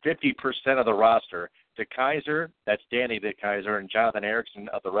scratch 50% of the roster. DeKaiser, that's Danny DeKaiser, and Jonathan Erickson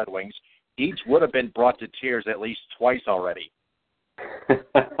of the Red Wings, each would have been brought to tears at least twice already.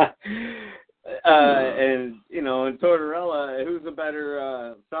 And Tortorella, who's a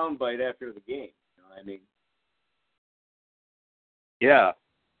better soundbite after the game? Yeah.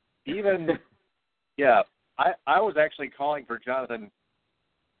 I was actually calling for Jonathan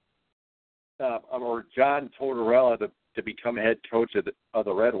or John Tortorella to become head coach of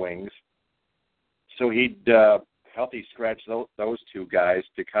the Red Wings. So he'd healthy scratch those two guys,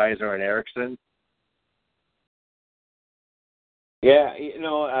 DeKaiser and Erickson. Yeah,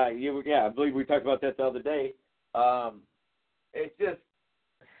 I believe we talked about that the other day. It's just,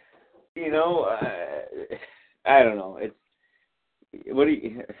 I don't know. It's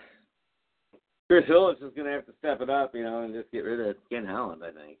Chris Hillis is going to have to step it up, and just get rid of Ken Holland,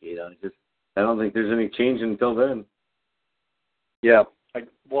 I think. I don't think there's any change until then. Yeah.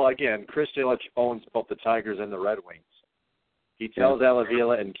 Well, again, Chris Ilitch owns both the Tigers and the Red Wings. He tells Al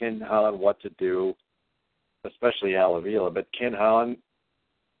Avila and Ken Holland what to do, especially Al Avila. But Ken Holland,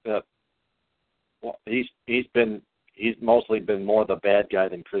 he's mostly been more the bad guy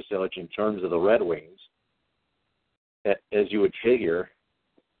than Chris Ilitch in terms of the Red Wings, as you would figure.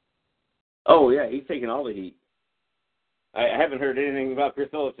 Oh yeah, he's taking all the heat. I haven't heard anything about Chris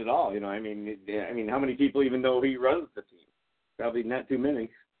Ilitch at all. I mean, how many people even know he runs the team? Probably not too many.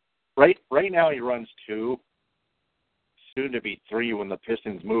 Right now he runs 2, soon to be 3 when the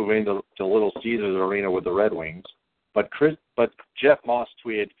Pistons move into Little Caesars Arena with the Red Wings. But Jeff Moss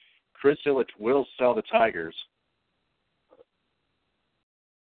tweeted, Chris Ilitch will sell the Tigers.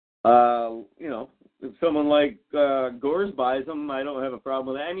 If someone like Gores buys them, I don't have a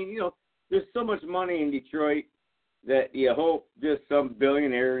problem with that. I mean, there's so much money in Detroit that you hope just some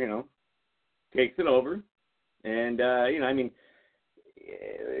billionaire, takes it over. And,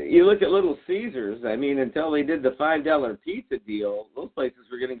 you look at Little Caesars, until they did the $5 pizza deal, those places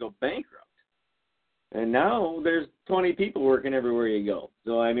were going to go bankrupt. And now there's 20 people working everywhere you go.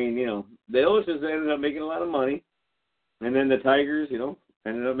 So, the Illiches ended up making a lot of money. And then the Tigers,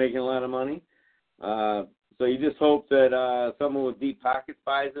 ended up making a lot of money. So you just hope that someone with deep pockets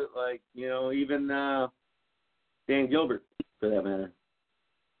buys it, like, even Dan Gilbert, for that matter.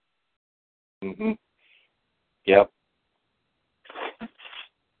 Mm-hmm. Yep.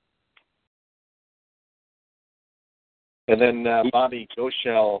 And then Bobby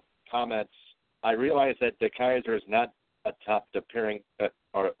Goschel comments, I realize that De Keyser is not a top pairing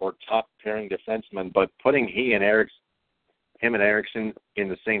or top pairing defenseman, but putting him and Erickson in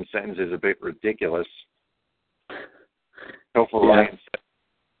the same sentence is a bit ridiculous. Topher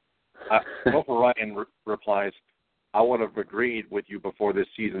Ryan replies, I would have agreed with you before this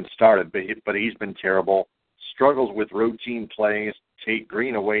season started, but he's been terrible. Struggles with routine plays, take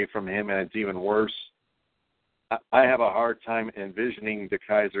Green away from him, and it's even worse. I have a hard time envisioning De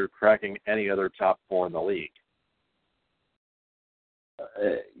Keyser cracking any other top 4 in the league.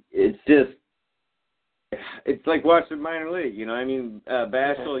 It's like watching minor league,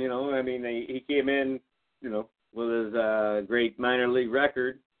 Bashel, he came in, with his great minor league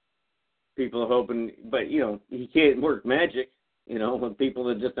record. People are hoping, but, he can't work magic, with people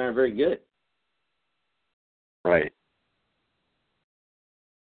that just aren't very good. Right.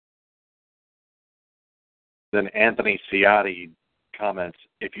 Then Anthony Ciotti comments,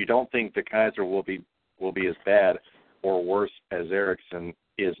 if you don't think De Keyser will be as bad or worse as Erickson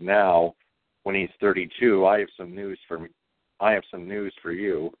is now when he's 32, I have some news for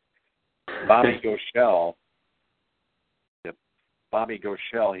you. Bobby Goschel,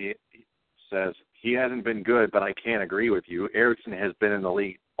 he says, he hasn't been good, but I can't agree with you. Erickson has been in the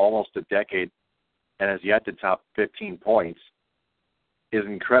league almost a decade and has yet to top 15 points, is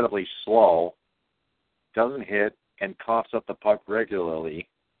incredibly slow, doesn't hit, and coughs up the puck regularly.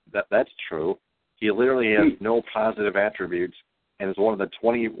 That's true. He literally has no positive attributes and is one of the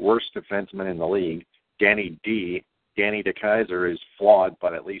 20 worst defensemen in the league. Danny De Keyser is flawed,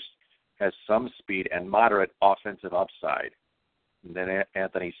 but at least has some speed and moderate offensive upside. And then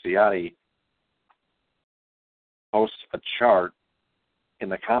Anthony Ciotti posts a chart in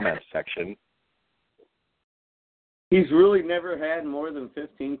the comments section. He's really never had more than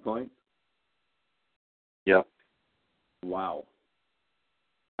 15 points. Yep. Wow.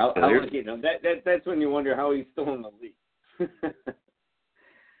 That's when you wonder how he's still in the league.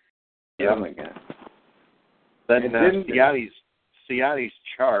 Yeah. Oh my God. Then Ciotti's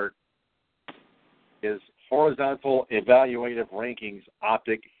chart is horizontal evaluative rankings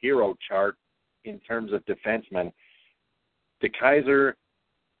optic hero chart in terms of defensemen. De Keyser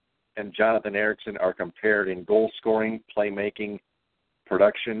and Jonathan Erickson are compared in goal scoring, playmaking,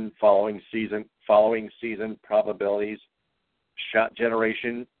 production, following season probabilities, shot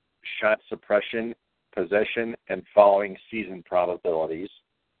generation, shot suppression, possession, and following season probabilities.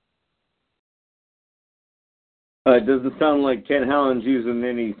 It doesn't sound like Ken Holland's using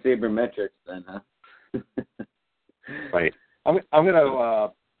any sabermetrics then, huh? Right. I'm going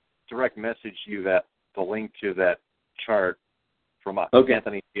to direct message you the link to that chart from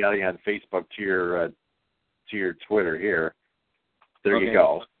Anthony Ciotti on Facebook to your Twitter here. There you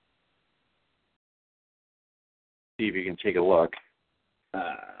go. See if you can take a look.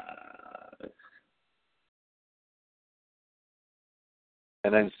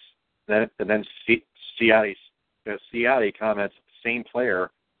 And then Ciotti comments, same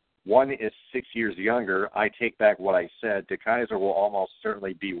player, one is 6 years younger. I take back what I said. DeKaiser will almost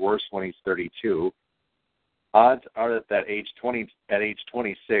certainly be worse when he's 32. Odds are that at age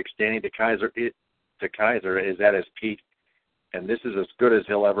 26, Danny DeKaiser is at his peak, and this is as good as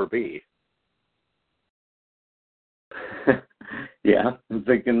he'll ever be. Yeah, I'm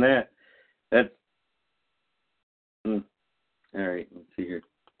thinking that. That's all right. Let's see here.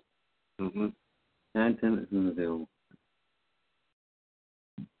 Mm-hmm. Content is available.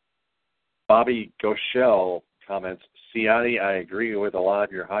 Bobby Goschel comments, Ciatti, I agree with a lot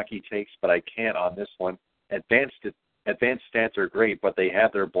of your hockey takes, but I can't on this one. Advanced stats are great, but they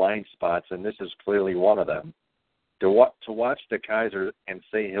have their blind spots, and this is clearly one of them. To watch DeKaiser and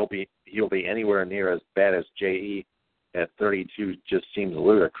say he'll be anywhere near as bad as J.E. at 32 just seems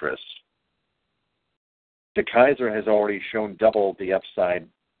ludicrous. DeKaiser has already shown double the upside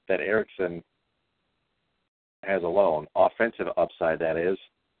that Eriksson has alone, offensive upside, that is.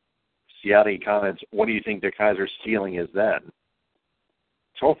 Ciatti comments, what do you think DeKaiser's ceiling is then?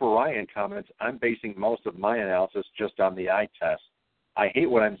 Topher Ryan comments, I'm basing most of my analysis just on the eye test. I hate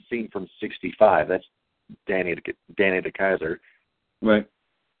what I'm seeing from 65. That's Danny DeKaiser. Right.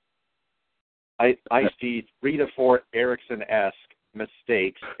 I see 3 to 4 Eriksson-esque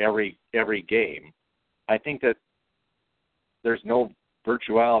mistakes every game. I think that there's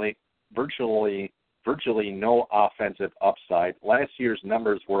virtually no offensive upside. Last year's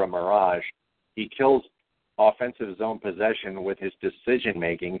numbers were a mirage. He kills offensive zone possession with his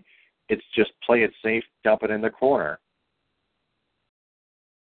decision-making. It's just play it safe, dump it in the corner.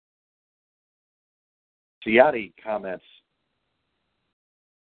 Ciatti comments,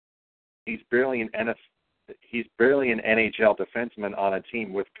 he's barely an NHL defenseman on a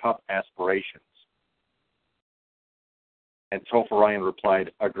team with cup aspirations. And Topher Ryan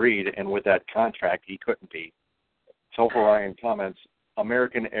replied, agreed, and with that contract, he couldn't be. Topher Ryan comments,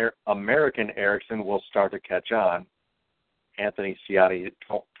 American Eriksson will start to catch on. Anthony Ciatti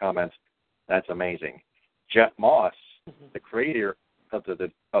comments, that's amazing. Jeff Moss, the creator of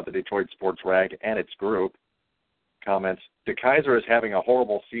the Detroit Sports Rag and its group, comments, DeKaiser is having a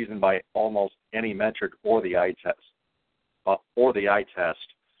horrible season by almost any metric or the eye test.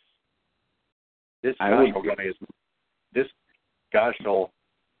 This Goschel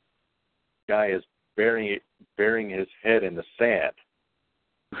guy is burying his head in the sand.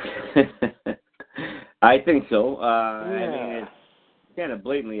 I think so. I mean, it's kind of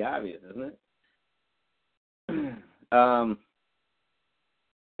blatantly obvious, isn't it?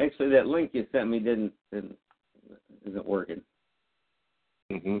 Actually, that link you sent me isn't working.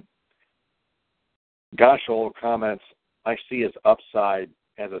 Mm-hmm. Goschel comments, I see his upside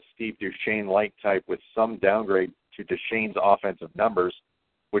as a Steve Duchesne-like type with some downgrade to Duchesne's offensive numbers,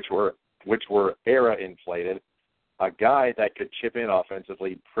 which were era-inflated. A guy that could chip in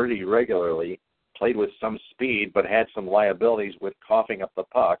offensively pretty regularly, played with some speed, but had some liabilities with coughing up the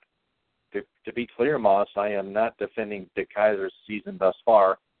puck. To be clear, Moss, I am not defending DeKaiser's season thus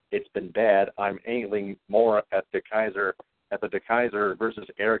far. It's been bad. I'm angling more at the DeKaiser versus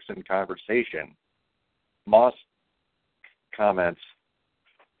Eriksson conversation.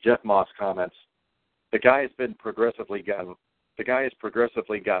 Jeff Moss comments, the guy has progressively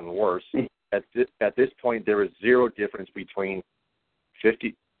gotten worse. At this point, there is zero difference between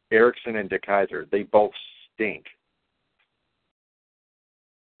Eriksson and DeKaiser. They both stink.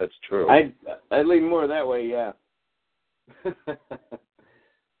 That's true. I lean more that way, yeah.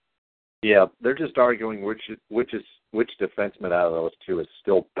 Yeah, they're just arguing which defenseman out of those two is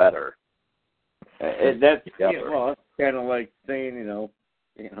still better. That's well, it's kind of like saying,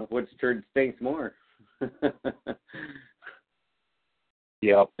 which turd stinks more.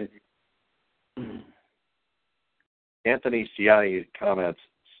 Yep. Anthony Ciatti comments,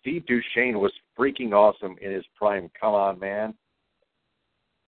 Steve Duchesne was freaking awesome in his prime. Come on, man.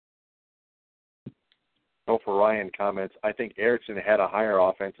 Topher Ryan comments, I think Eriksson had a higher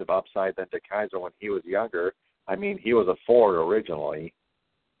offensive upside than DeKaiser when he was younger. I mean, he was a forward originally.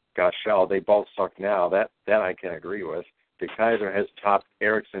 Gosh, they both suck now. That I can agree with. DeKaiser has topped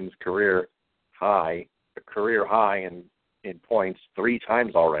Eriksson's career high in points 3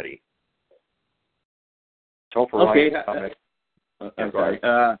 times already. Topher Ryan comments. I'm sorry.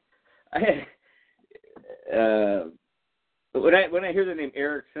 When I hear the name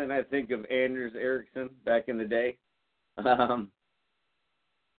Eriksson, I think of Anders Eriksson back in the day, when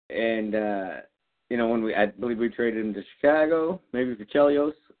I believe we traded him to Chicago, maybe for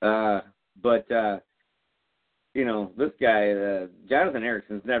Chelios, but this guy, Jonathan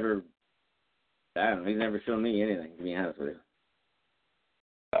Eriksson's never, he's never shown me anything, to be honest with you.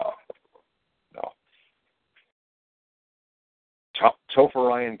 No. Topher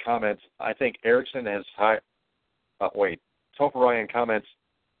Ryan comments, I think Erickson has high. Topher Ryan comments,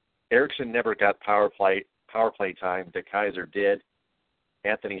 Erickson never got power play time. DeKaiser did.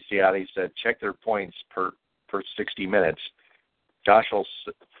 Anthony Ciotti said, check their points per 60 minutes. Joshua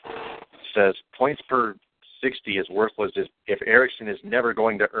says, points per 60 is worthless if Erickson is never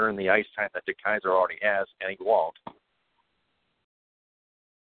going to earn the ice time that DeKaiser already has, and he won't.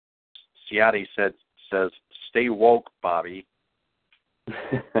 Ciotti says, stay woke, Bobby.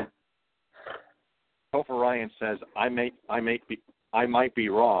 Topher Ryan says, I might be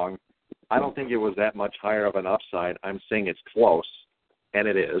wrong. I don't think it was that much higher of an upside. I'm saying it's close, and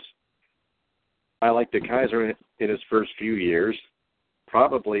it is. I like DeKaiser in his first few years,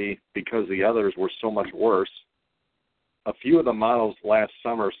 probably because the others were so much worse. A few of the models last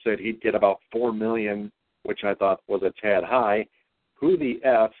summer said he'd get about $4 million, which I thought was a tad high. Who the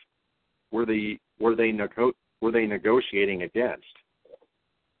F were they negotiating against?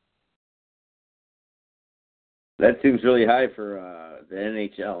 That seems really high for the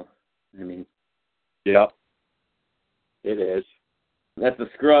NHL. I mean, yep, it is. That's a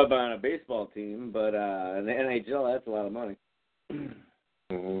scrub on a baseball team, but in the NHL, that's a lot of money.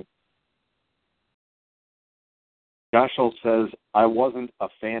 Mm-hmm. Joshua says, I wasn't a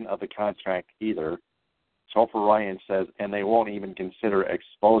fan of the contract either. Topher Ryan says, and they won't even consider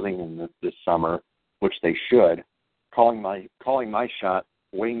exposing him this summer, which they should. Calling my shot,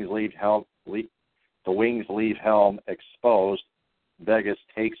 Wings leave helm. The Wings leave helm exposed. Vegas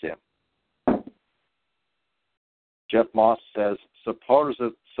takes him. Jeff Moss says,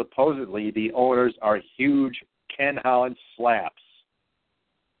 supposedly the owners are huge Ken Holland slaps.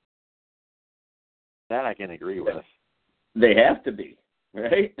 That I can agree with. They have to be,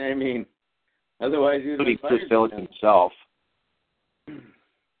 right? I mean, otherwise you'd be Chris Illich himself.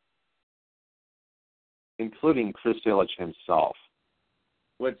 Including Chris Illich himself.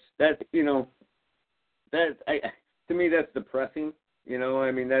 Which, that's, to me, that's depressing.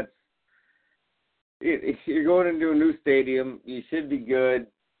 I mean, you're going into a new stadium. You should be good.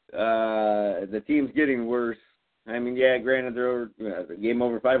 The team's getting worse. I mean, yeah, granted, they're the game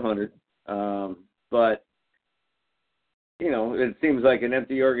over 500. But, it seems like an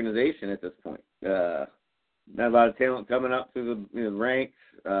empty organization at this point. Not a lot of talent coming up through the ranks.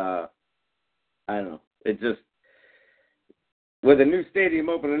 I don't know. It just, with a new stadium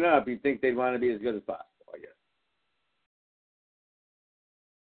opening up, you'd think they'd want to be as good as possible, I guess.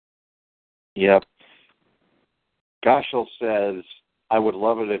 Yep. Goschel says, I would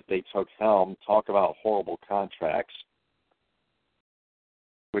love it if they took helm, talk about horrible contracts,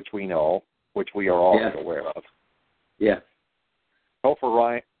 which we know, which we are all aware of. Yeah.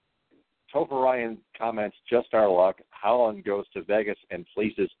 Topher Ryan comments, just our luck. Holland goes to Vegas and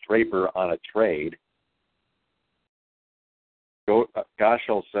fleeces Draper on a trade.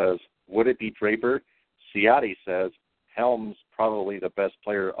 Goschel says, would it be Draper? Ciotti says, Helm's probably the best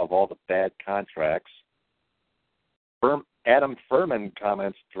player of all the bad contracts. Adam Furman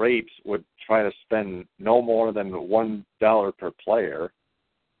comments, Drapes would try to spend no more than $1 per player.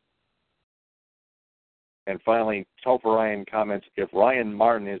 And finally, Topher Ryan comments, if Ryan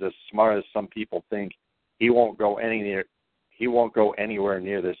Martin is as smart as some people think, he won't go anywhere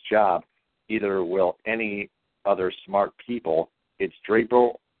near this job. Either will any other smart people. It's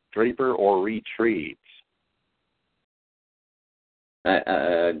Draper or retreats.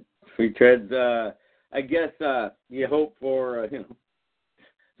 Retreads. I guess you hope for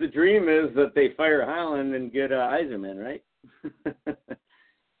the dream is that they fire Holland and get Yzerman, right?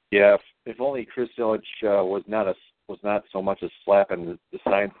 Yeah, if only Chris Illich was not so much a slap and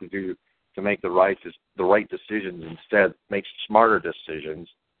decides to make the right decisions instead, make smarter decisions.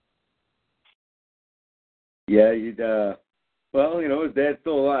 Yeah, his dad's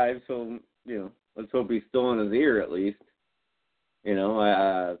still alive, so let's hope he's still in his ear at least.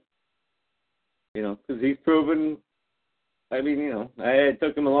 Because he's proven. I mean, it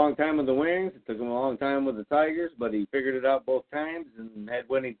took him a long time with the Wings. It took him a long time with the Tigers, but he figured it out both times and had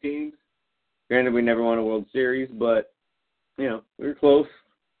winning teams. Granted, we never won a World Series, but, we were close.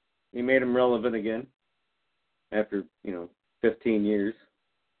 He made him relevant again after, 15 years.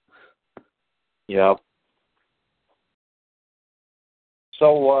 Yeah.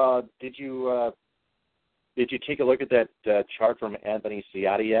 So, did you take a look at that chart from Anthony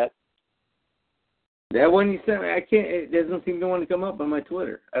Ciotti yet? That one you sent me, it doesn't seem to want to come up on my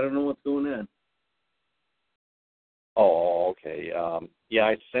Twitter. I don't know what's going on. Oh, okay.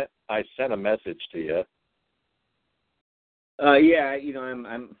 Yeah, I sent a message to you. Yeah, I'm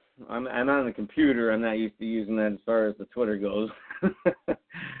on the computer. I'm not used to using that as far as the Twitter goes. Let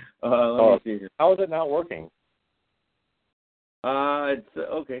me see here. How is it not working? It's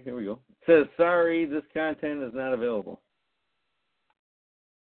okay. Here we go. It says, "Sorry, this content is not available."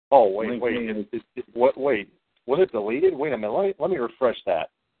 Oh, wait. Wait. Was it deleted? Wait a minute. Let me refresh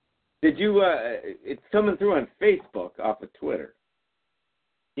that. Did you? It's coming through on Facebook off of Twitter.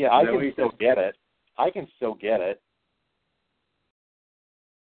 Yeah, I can still get it.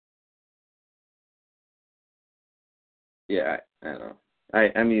 Yeah, I don't know.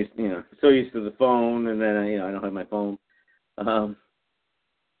 I'm used, so used to the phone, and then I don't have my phone. Let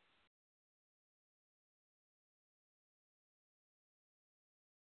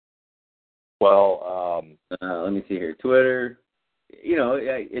me see here. Twitter.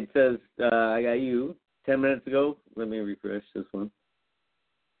 It says I got you 10 minutes ago. Let me refresh this one.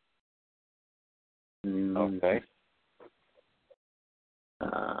 Okay.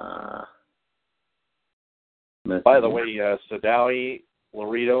 By the way, Sadawi,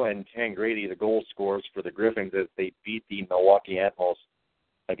 Laredo, and Tangradi, the goal scorers for the Griffins, as they beat the Milwaukee Admirals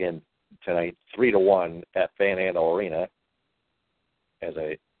again tonight, 3-1 at Andel Arena. As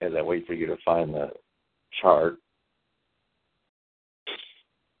I wait for you to find the chart.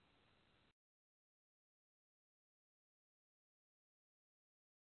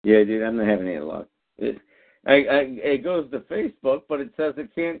 Yeah, dude, I'm not having any luck. It goes to Facebook, but it says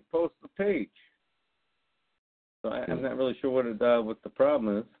it can't post the page. So I'm not really sure what the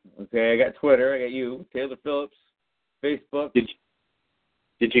problem is. Okay, I got Twitter, I got you, Taylor Phillips, Facebook. Did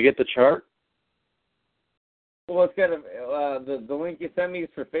you get the chart? Well, it's got the link you sent me is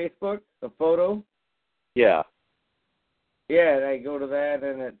for Facebook, the photo. Yeah. Yeah, and I go to that,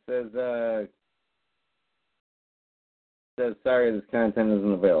 and it says sorry, this content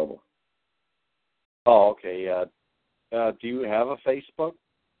isn't available. Oh, okay. Do you have a Facebook?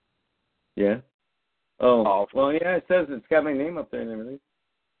 Yeah. Oh, well, yeah, it says it's got my name up there and everything.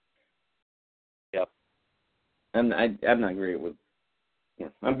 Yep. I'm not great with. Yeah,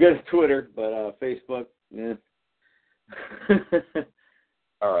 I'm good at Twitter, but Facebook, yeah.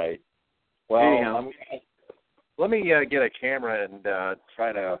 All right. Well, anyhow, let me get a camera and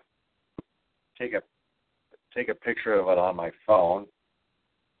try to take a picture of it on my phone.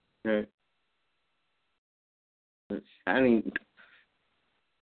 Okay. I mean,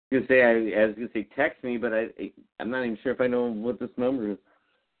 I was gonna say text me, but I'm not even sure if I know what this number is.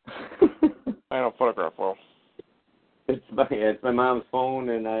 I don't photograph well. It's my mom's phone,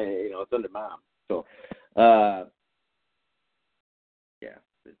 and it's under mom. So, yeah.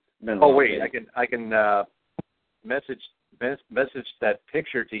 It's been a wait, day. I can message that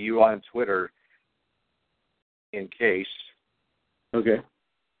picture to you on Twitter in case. Okay.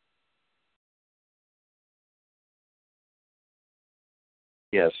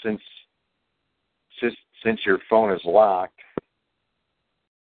 Yeah, since your phone is locked.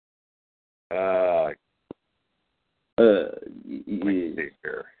 Let me see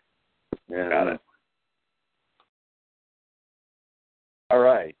here. Yeah. Got it. All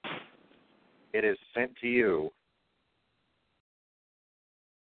right. It is sent to you.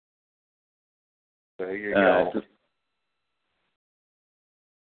 So here you go.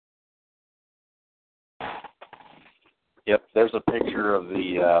 Yep, there's a picture of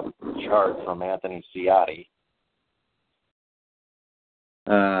the chart from Anthony Ciotti.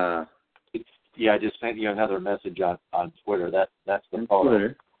 I just sent you another message on Twitter. That's the photo.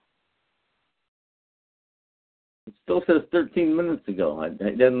 Twitter. It still says 13 minutes ago. I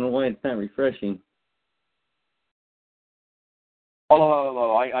don't know why it's not refreshing. Oh,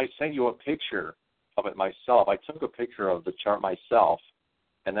 no. I sent you a picture of it myself. I took a picture of the chart myself,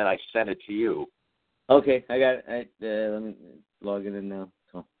 and then I sent it to you. Okay, I got it. Let me log it in now.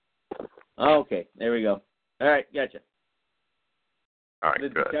 So. Okay, there we go. All right, gotcha. All right, the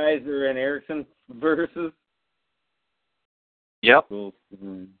good. Kaiser and Erickson versus? Yep. Cool.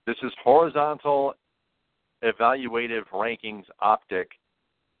 Mm-hmm. This is horizontal evaluative rankings optic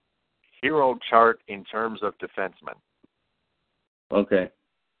hero chart in terms of defensemen. Okay.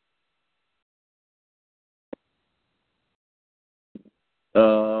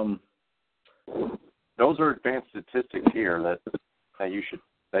 Those are advanced statistics here that you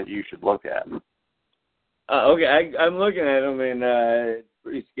should look at. Okay, I'm looking at them, and it's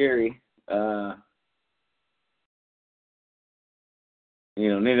pretty scary.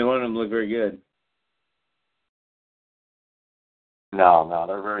 Neither one of them look very good. No,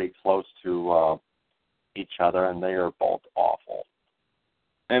 they're very close to each other, and they are both awful.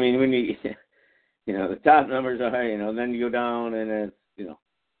 I mean, when you, the top numbers are, then you go down, and it's,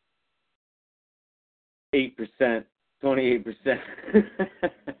 8%, 28%,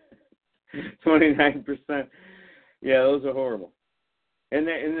 29%. Yeah, those are horrible. And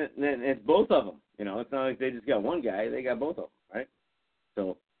it's both of them. It's not like they just got one guy; they got both of them,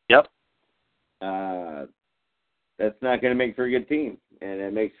 So. Yep. That's not going to make for a good team, and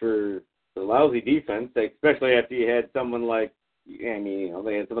it makes for a lousy defense, especially after you had someone like,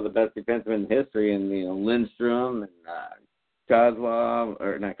 they had some of the best defensemen in history, and Lindstrom and Kozlov,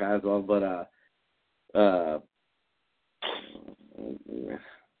 or not Kozlov, but the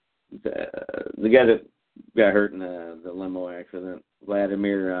guy that got hurt in the limo accident,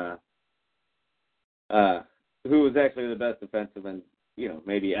 Vladimir, who was actually the best defenseman,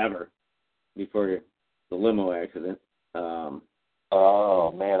 maybe ever before the limo accident.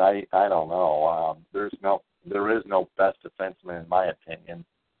 Oh man, I don't know. There is no best defenseman in my opinion.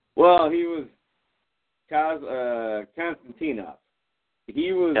 Well, he was Konstantinov.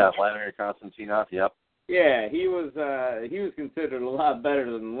 He was Vladimir Konstantinov. Yep. Yeah, he was considered a lot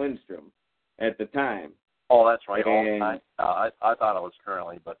better than Lindstrom at the time. Oh, that's right. I thought it was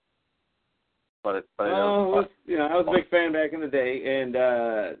currently, but I was a big fan back in the day, and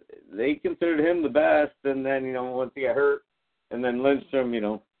they considered him the best. And then once he got hurt, and then Lindstrom,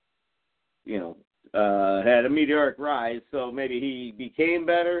 had a meteoric rise, so maybe he became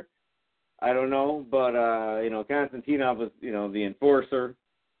better. I don't know, but Konstantinov was the enforcer.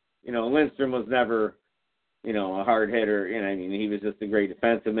 Lindstrom was never a hard hitter. He was just a great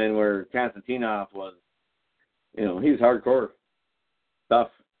defenseman. Where Konstantinov was, he was hardcore, tough.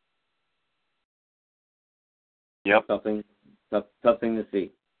 Yep. Tough thing to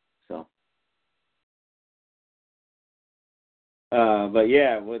see. So, but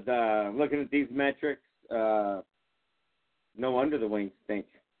yeah, with looking at these metrics, no wonder the Wings stink,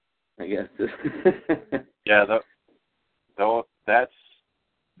 I guess. Yeah, though that's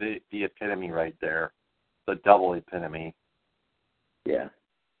the epitome right there, the double epitome. Yeah.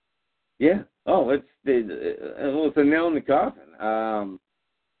 Yeah. Oh, it's a nail in the coffin.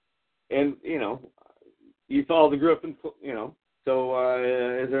 And you follow the Griffins, so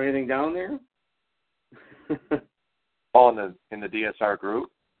is there anything down there? In the DSR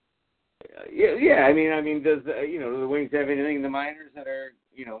group? Yeah. I mean, does do the Wings have anything in the minors that are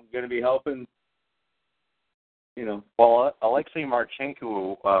going to be helping? Well, Alexei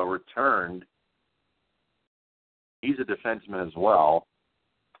Marchenko returned. He's a defenseman as well.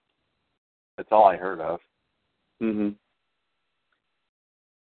 That's all I heard of. Mhm.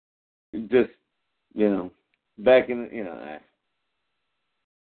 Just back in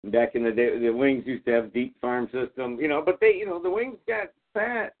the day, the Wings used to have a deep farm system, but they, the Wings got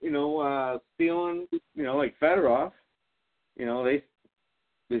fat, stealing, like Fedorov, they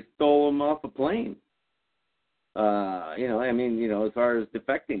stole him off a plane. As far as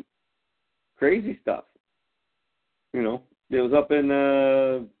defecting, crazy stuff. It was up in,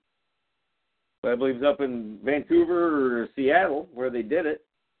 I believe it was up in Vancouver or Seattle where they did it.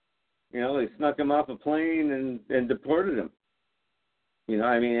 They snuck him off a plane and deported him.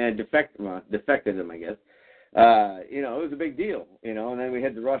 And defected him, I guess. It was a big deal, and then we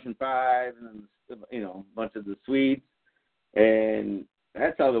had the Russian Five and then, a bunch of the Swedes, and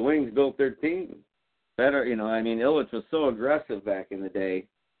that's how the Wings built their team. Better, Illich was so aggressive back in the day.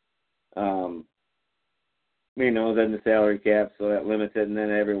 Then the salary cap, so that limited, and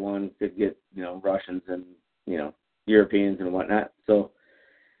then everyone could get, Russians and, Europeans and whatnot. So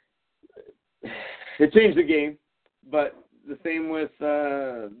it changed the game, but the same with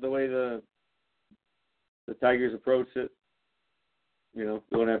the way the Tigers approached it,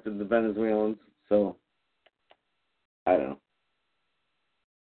 going after the Venezuelans. So I don't know.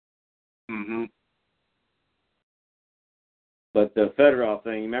 Mm-hmm. But the Fedorov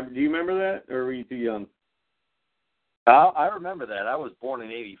thing, do you remember that, or were you too young? I remember that. I was born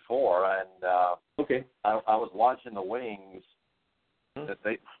in '84, and okay. I was watching the Wings. That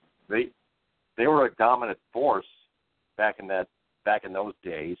they were a dominant force back in those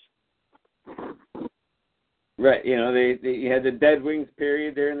days. Right. You had the dead Wings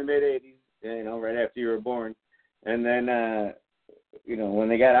period there in the mid '80s. Right after you were born, and then when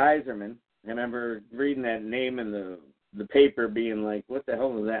they got Yzerman, I remember reading that name in the paper, being like, "What the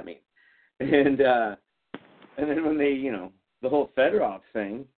hell does that mean?" And then when they, the whole Fedorov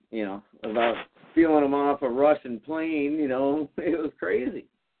thing, about stealing him off a Russian plane, it was crazy.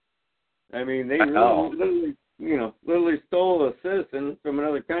 I mean, they literally stole a citizen from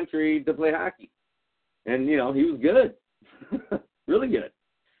another country to play hockey. And, he was good. Really good.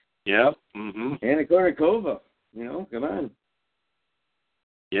 Yeah. Mm-hmm. Anna Kournikova, come on.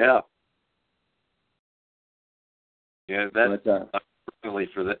 Yeah. Yeah, unfortunately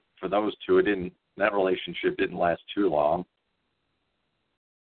for those two, that relationship didn't last too long.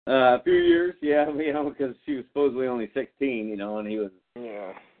 A few years, yeah, because she was supposedly only 16, and he was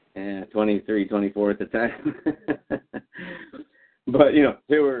 23, 24 at the time. But, you know,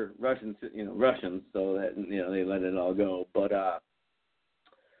 they were Russians, so that, you know, they let it all go. But,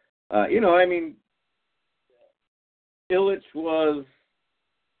 you know, I mean, Illich was,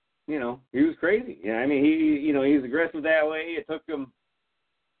 you know, he was crazy. Yeah, I mean, he was aggressive that way. It took him,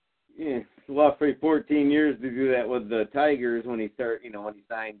 lost for 14 years to do that with the Tigers when he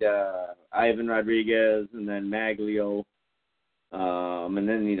signed Ivan Rodriguez and then Maglio. And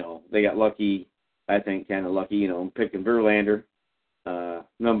then, you know, they got lucky, I think, kind of lucky, you know, picking Verlander,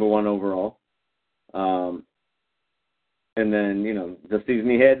 number 1 overall. And then, you know, the season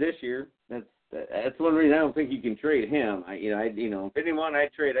he had this year, that's one reason I don't think you can trade him. If anyone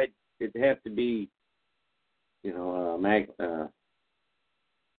I'd trade, it'd have to be, you know,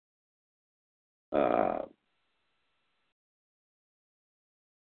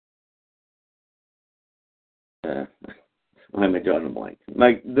 why am I drawing a blank?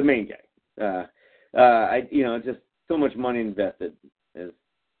 The main guy. Just so much money invested is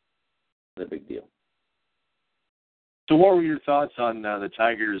a big deal. So what were your thoughts on the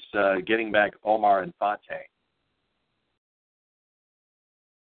Tigers getting back Omar Infante?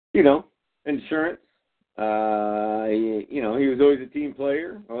 You know, insurance. He was always a team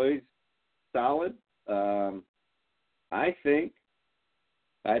player, always solid. I think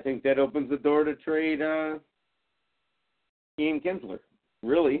that opens the door to trade Ian Kinsler.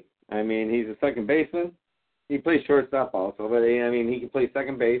 Really. I mean, he's a second baseman. He plays shortstop also, but I mean, he can play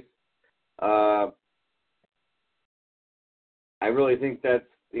second base. I really think that's,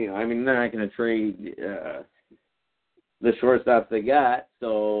 you know, I mean, they're not going to trade the shortstops they got,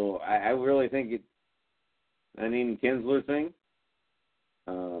 so I really think it's an Ian Kinsler thing.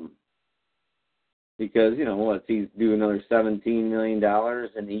 Because, you know, he's due another $17 million,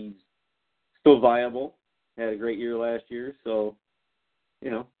 and he's still viable. Had a great year last year, so, you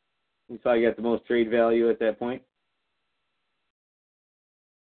know, he's probably got the most trade value at that point.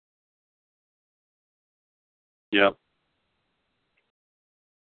 Yep.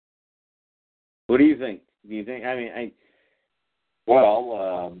 What do you think? Do you think? I mean,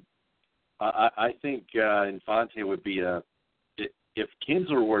 I think Infante would be if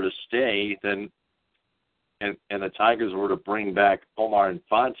Kinsler were to stay, then and the Tigers were to bring back Omar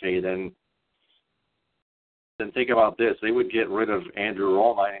Infante, then think about this: they would get rid of Andrew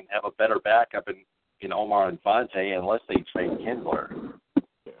Romine and have a better backup in Omar Infante, unless they trade Kinsler.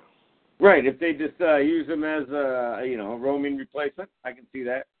 Right. If they just use him as a roaming replacement, I can see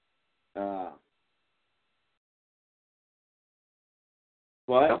that.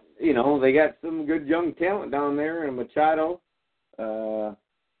 But, you know, they got some good young talent down there, and Machado.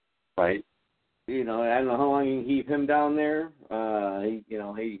 Right. You know, I don't know how long you can keep him down there.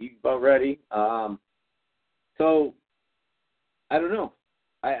 He's about ready. So, I don't know.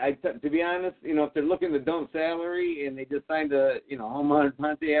 To be honest, you know, if they're looking to dump salary and they just signed Omar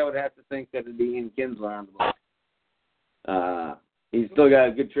Infante, I would have to think that it'd be Ian Kinsler on the book. He's still got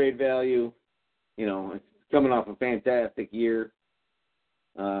a good trade value. You know, it's coming off a fantastic year.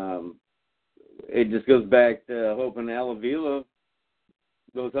 It just goes back to hoping Al Avila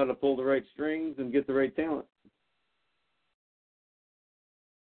knows how to pull the right strings and get the right talent.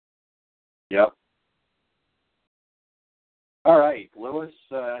 Yep. All right, Lewis,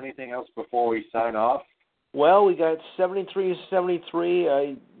 anything else before we sign off? Well, we got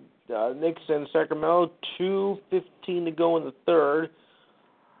 73-73. Knicks and Sacramento, 2:15 to go in the third.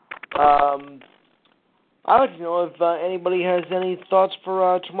 I'd like to know if anybody has any thoughts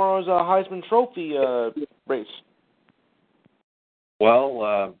for tomorrow's Heisman Trophy race.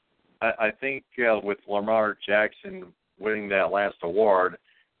 Well, I think with Lamar Jackson winning that last award,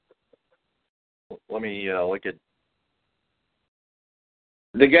 let me look at.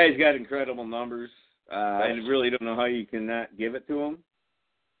 The guy's got incredible numbers. I really don't know how you can not give it to him.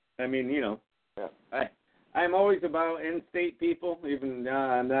 I mean, you know, yeah. I'm always about in-state people, even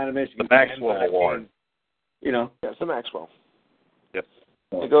I'm not a Michigan fan. The Maxwell Award. You know. Yeah, it's the Maxwell. Yep.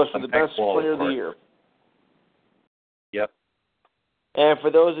 It goes for the best player of the year. Yep. And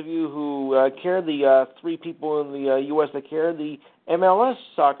for those of you who care, the 3 people in the U.S. that care, the MLS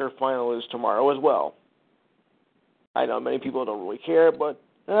soccer final is tomorrow as well. I know many people don't really care, but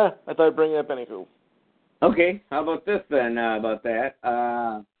I thought I'd bring it up anywho. Okay, how about this then, about that?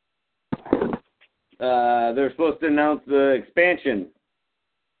 They're supposed to announce the expansion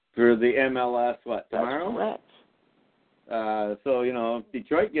for the MLS, tomorrow? That's correct. So, you know, if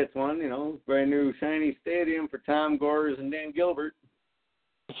Detroit gets one, you know, brand new shiny stadium for Tom Gores and Dan Gilbert.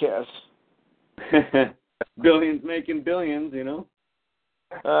 Yes. Billions making billions, you know.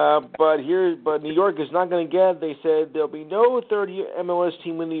 But New York is not going to get. They said there'll be no third MLS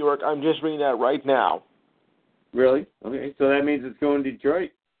team in New York. I'm just reading that right now. Really? Okay, so that means it's going to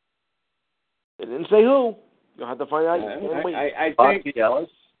Detroit. They didn't say who. You'll have to find out. I think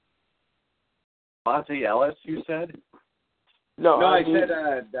Monty Ellis, you said? No, I said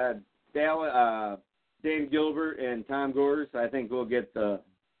Dan Gilbert and Tom Gores. I think we'll get the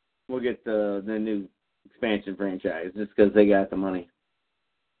new expansion franchise just because they got the money.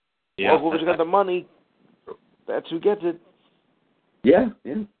 Yeah, well, whoever's got the money, that's who gets it. Yeah.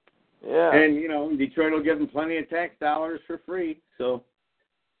 Yeah. And Detroit will give them plenty of tax dollars for free. So.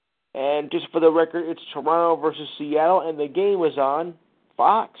 And just for the record, it's Toronto versus Seattle, and the game is on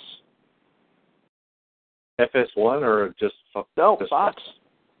Fox. FS1 or just no just Fox?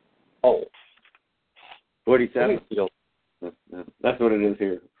 Oh, 47. That's what it is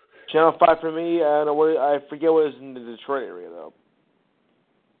here. Channel 5 for me. I forget what is in the Detroit area though.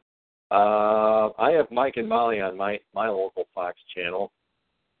 I have Mike and Molly on my local Fox channel.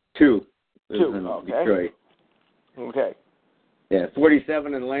 2. Okay. Detroit. Okay. Yeah,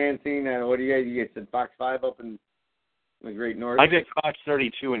 47 in Lansing. What do you guys get? Fox 5 up in the Great North? I get Fox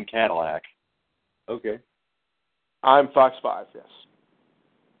 32 in Cadillac. Okay. I'm Fox 5, yes.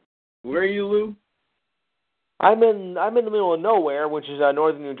 Where are you, Lou? I'm in the middle of nowhere, which is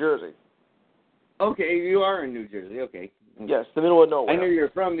northern New Jersey. Okay, you are in New Jersey. Okay. Yes, the middle of nowhere. I knew you were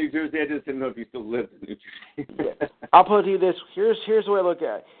from New Jersey. I just didn't know if you still lived in New Jersey. Yes. I'll put it to you this. Here's the way I look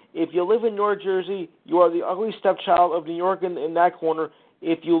at it. If you live in North Jersey, you are the ugly stepchild of New York in that corner.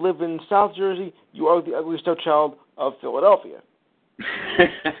 If you live in South Jersey, you are the ugly stepchild of Philadelphia.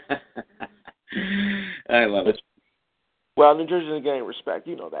 I love it. Well, New Jersey isn't getting respect.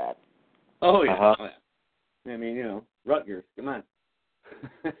 You know that. Oh, yeah. Uh-huh. I mean, Rutgers. Come on.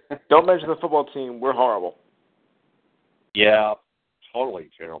 Don't mention the football team. We're horrible. Yeah, totally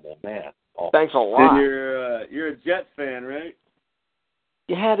terrible, man. Oh. Thanks a lot. And you're a Jets fan, right?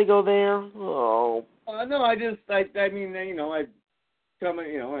 You had to go there? Oh. No, I mean, I come,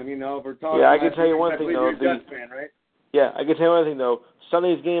 we're talking. Yeah, I can tell you one thing, though. You're a Jets fan, right? Yeah, I can tell you one thing, though.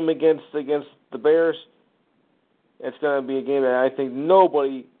 Sunday's game against the Bears, it's going to be a game that I think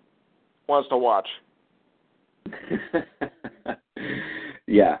nobody wants to watch.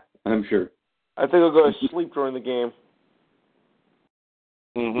 Yeah, I'm sure. I think I'll go to sleep during the game.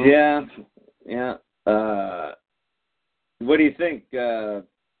 Mm-hmm. Yeah. What do you think?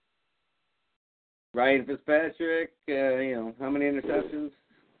 Ryan Fitzpatrick, how many interceptions?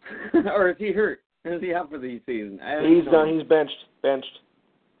 Or is he hurt? Is he out for the season? He's done. He's benched.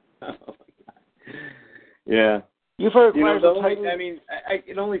 Oh, my God. Yeah. You've heard Titans. I mean, I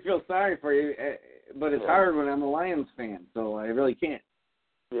can only feel sorry for you, but it's hard when I'm a Lions fan, so I really can't.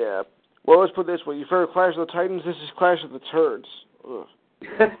 Yeah. Well, let's put it this way. You've heard Clash of the Titans. This is Clash of the Turds. Ugh.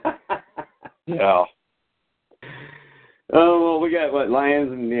 Yeah. Oh, well, we got,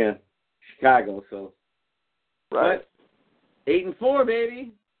 Lions and, Chicago, so. Right. But 8-4,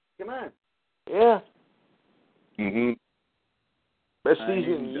 baby. Come on. Yeah. Mm-hmm. Best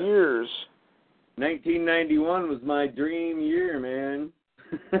season in years. 1991 was my dream year, man.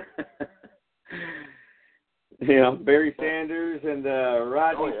 Barry Sanders and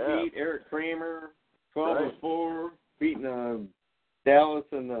Rodney Peete, Eric Kramer, 12-4, beating Dallas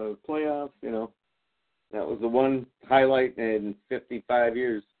in the playoffs. That was the one highlight in 55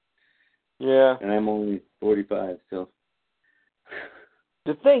 years. Yeah. And I'm only 45, so.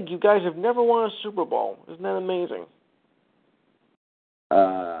 To think you guys have never won a Super Bowl. Isn't that amazing?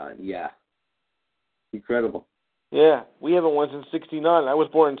 Yeah. Incredible. Yeah, we haven't won since '69. I was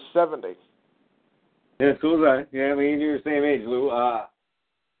born in '70. Yeah, so was I. Yeah, I mean, you're the same age, Lou.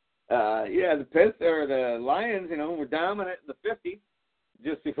 The Pistons or the Lions, were dominant in the '50s,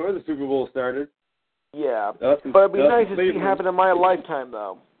 just before the Super Bowl started. Yeah, but it'd be nice to see it happen in my lifetime,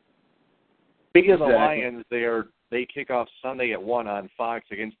 though. Speaking of the Lions, they kick off Sunday at 1 on Fox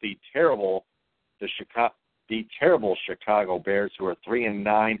against the terrible Chicago Bears, who are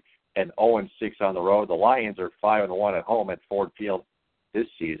 3-9 and 0-6 on the road. The Lions are 5-1 at home at Ford Field this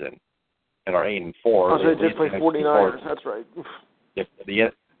season and are 8-4. Oh, so they just played 49ers. That's right. So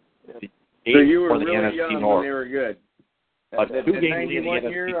you were really young when they were good. The 91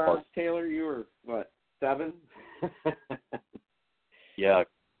 year, Taylor, you were, what, 7? Yeah.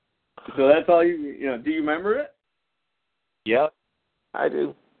 So that's all you do you remember it? Yeah. I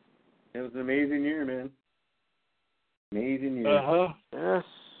do. It was an amazing year, man. Amazing year. Uh-huh. Yes.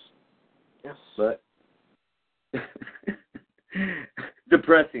 But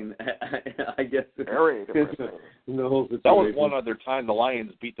depressing, I guess. Very depressing. The whole situation. That was one other time the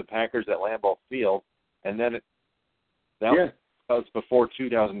Lions beat the Packers at Lambeau Field, and then that was before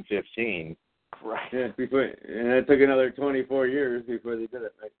 2015. Right. Yeah, and it took another 24 years before they did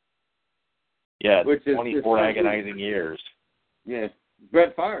it, right? Yeah, which is 24 agonizing years. Yeah,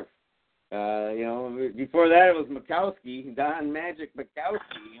 Brett Favre. Before that it was Mikowski, Don Magic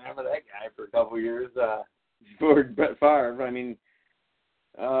Mikowski. Remember that guy for a couple of years before Brett Favre. I mean,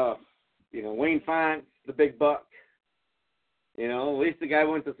 Wayne Font, the big buck. At least the guy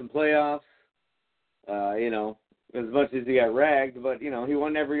went to some playoffs. As much as he got ragged, but he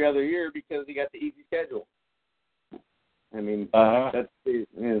won every other year because he got the easy schedule. I mean, that's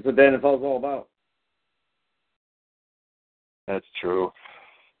what the NFL's all about. That's true.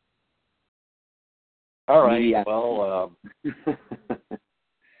 All right. Yeah. Well,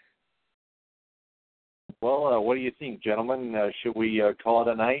 what do you think, gentlemen? Should we call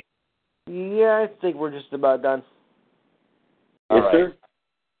it a night? Yeah, I think we're just about done. Yes, sir.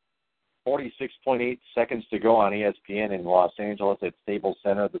 46.8 seconds to go on ESPN in Los Angeles at Staples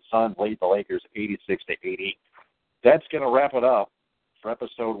Center. The Suns lead the Lakers 86-80. That's going to wrap it up for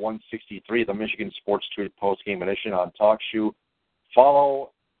episode 163 of the Michigan Sports Tweet Postgame Edition on TalkShoe.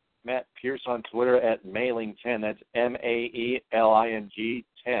 Follow Matt Pierce on Twitter at Mailing10. That's MAELING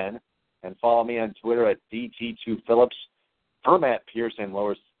 10. And follow me on Twitter at DT2Phillips. For Matt Pierce and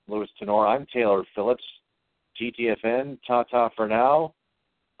Louis Tenor, I'm Taylor Phillips. GTFN, ta-ta for now.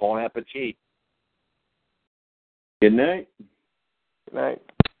 Bon appetit. Good night. Good night.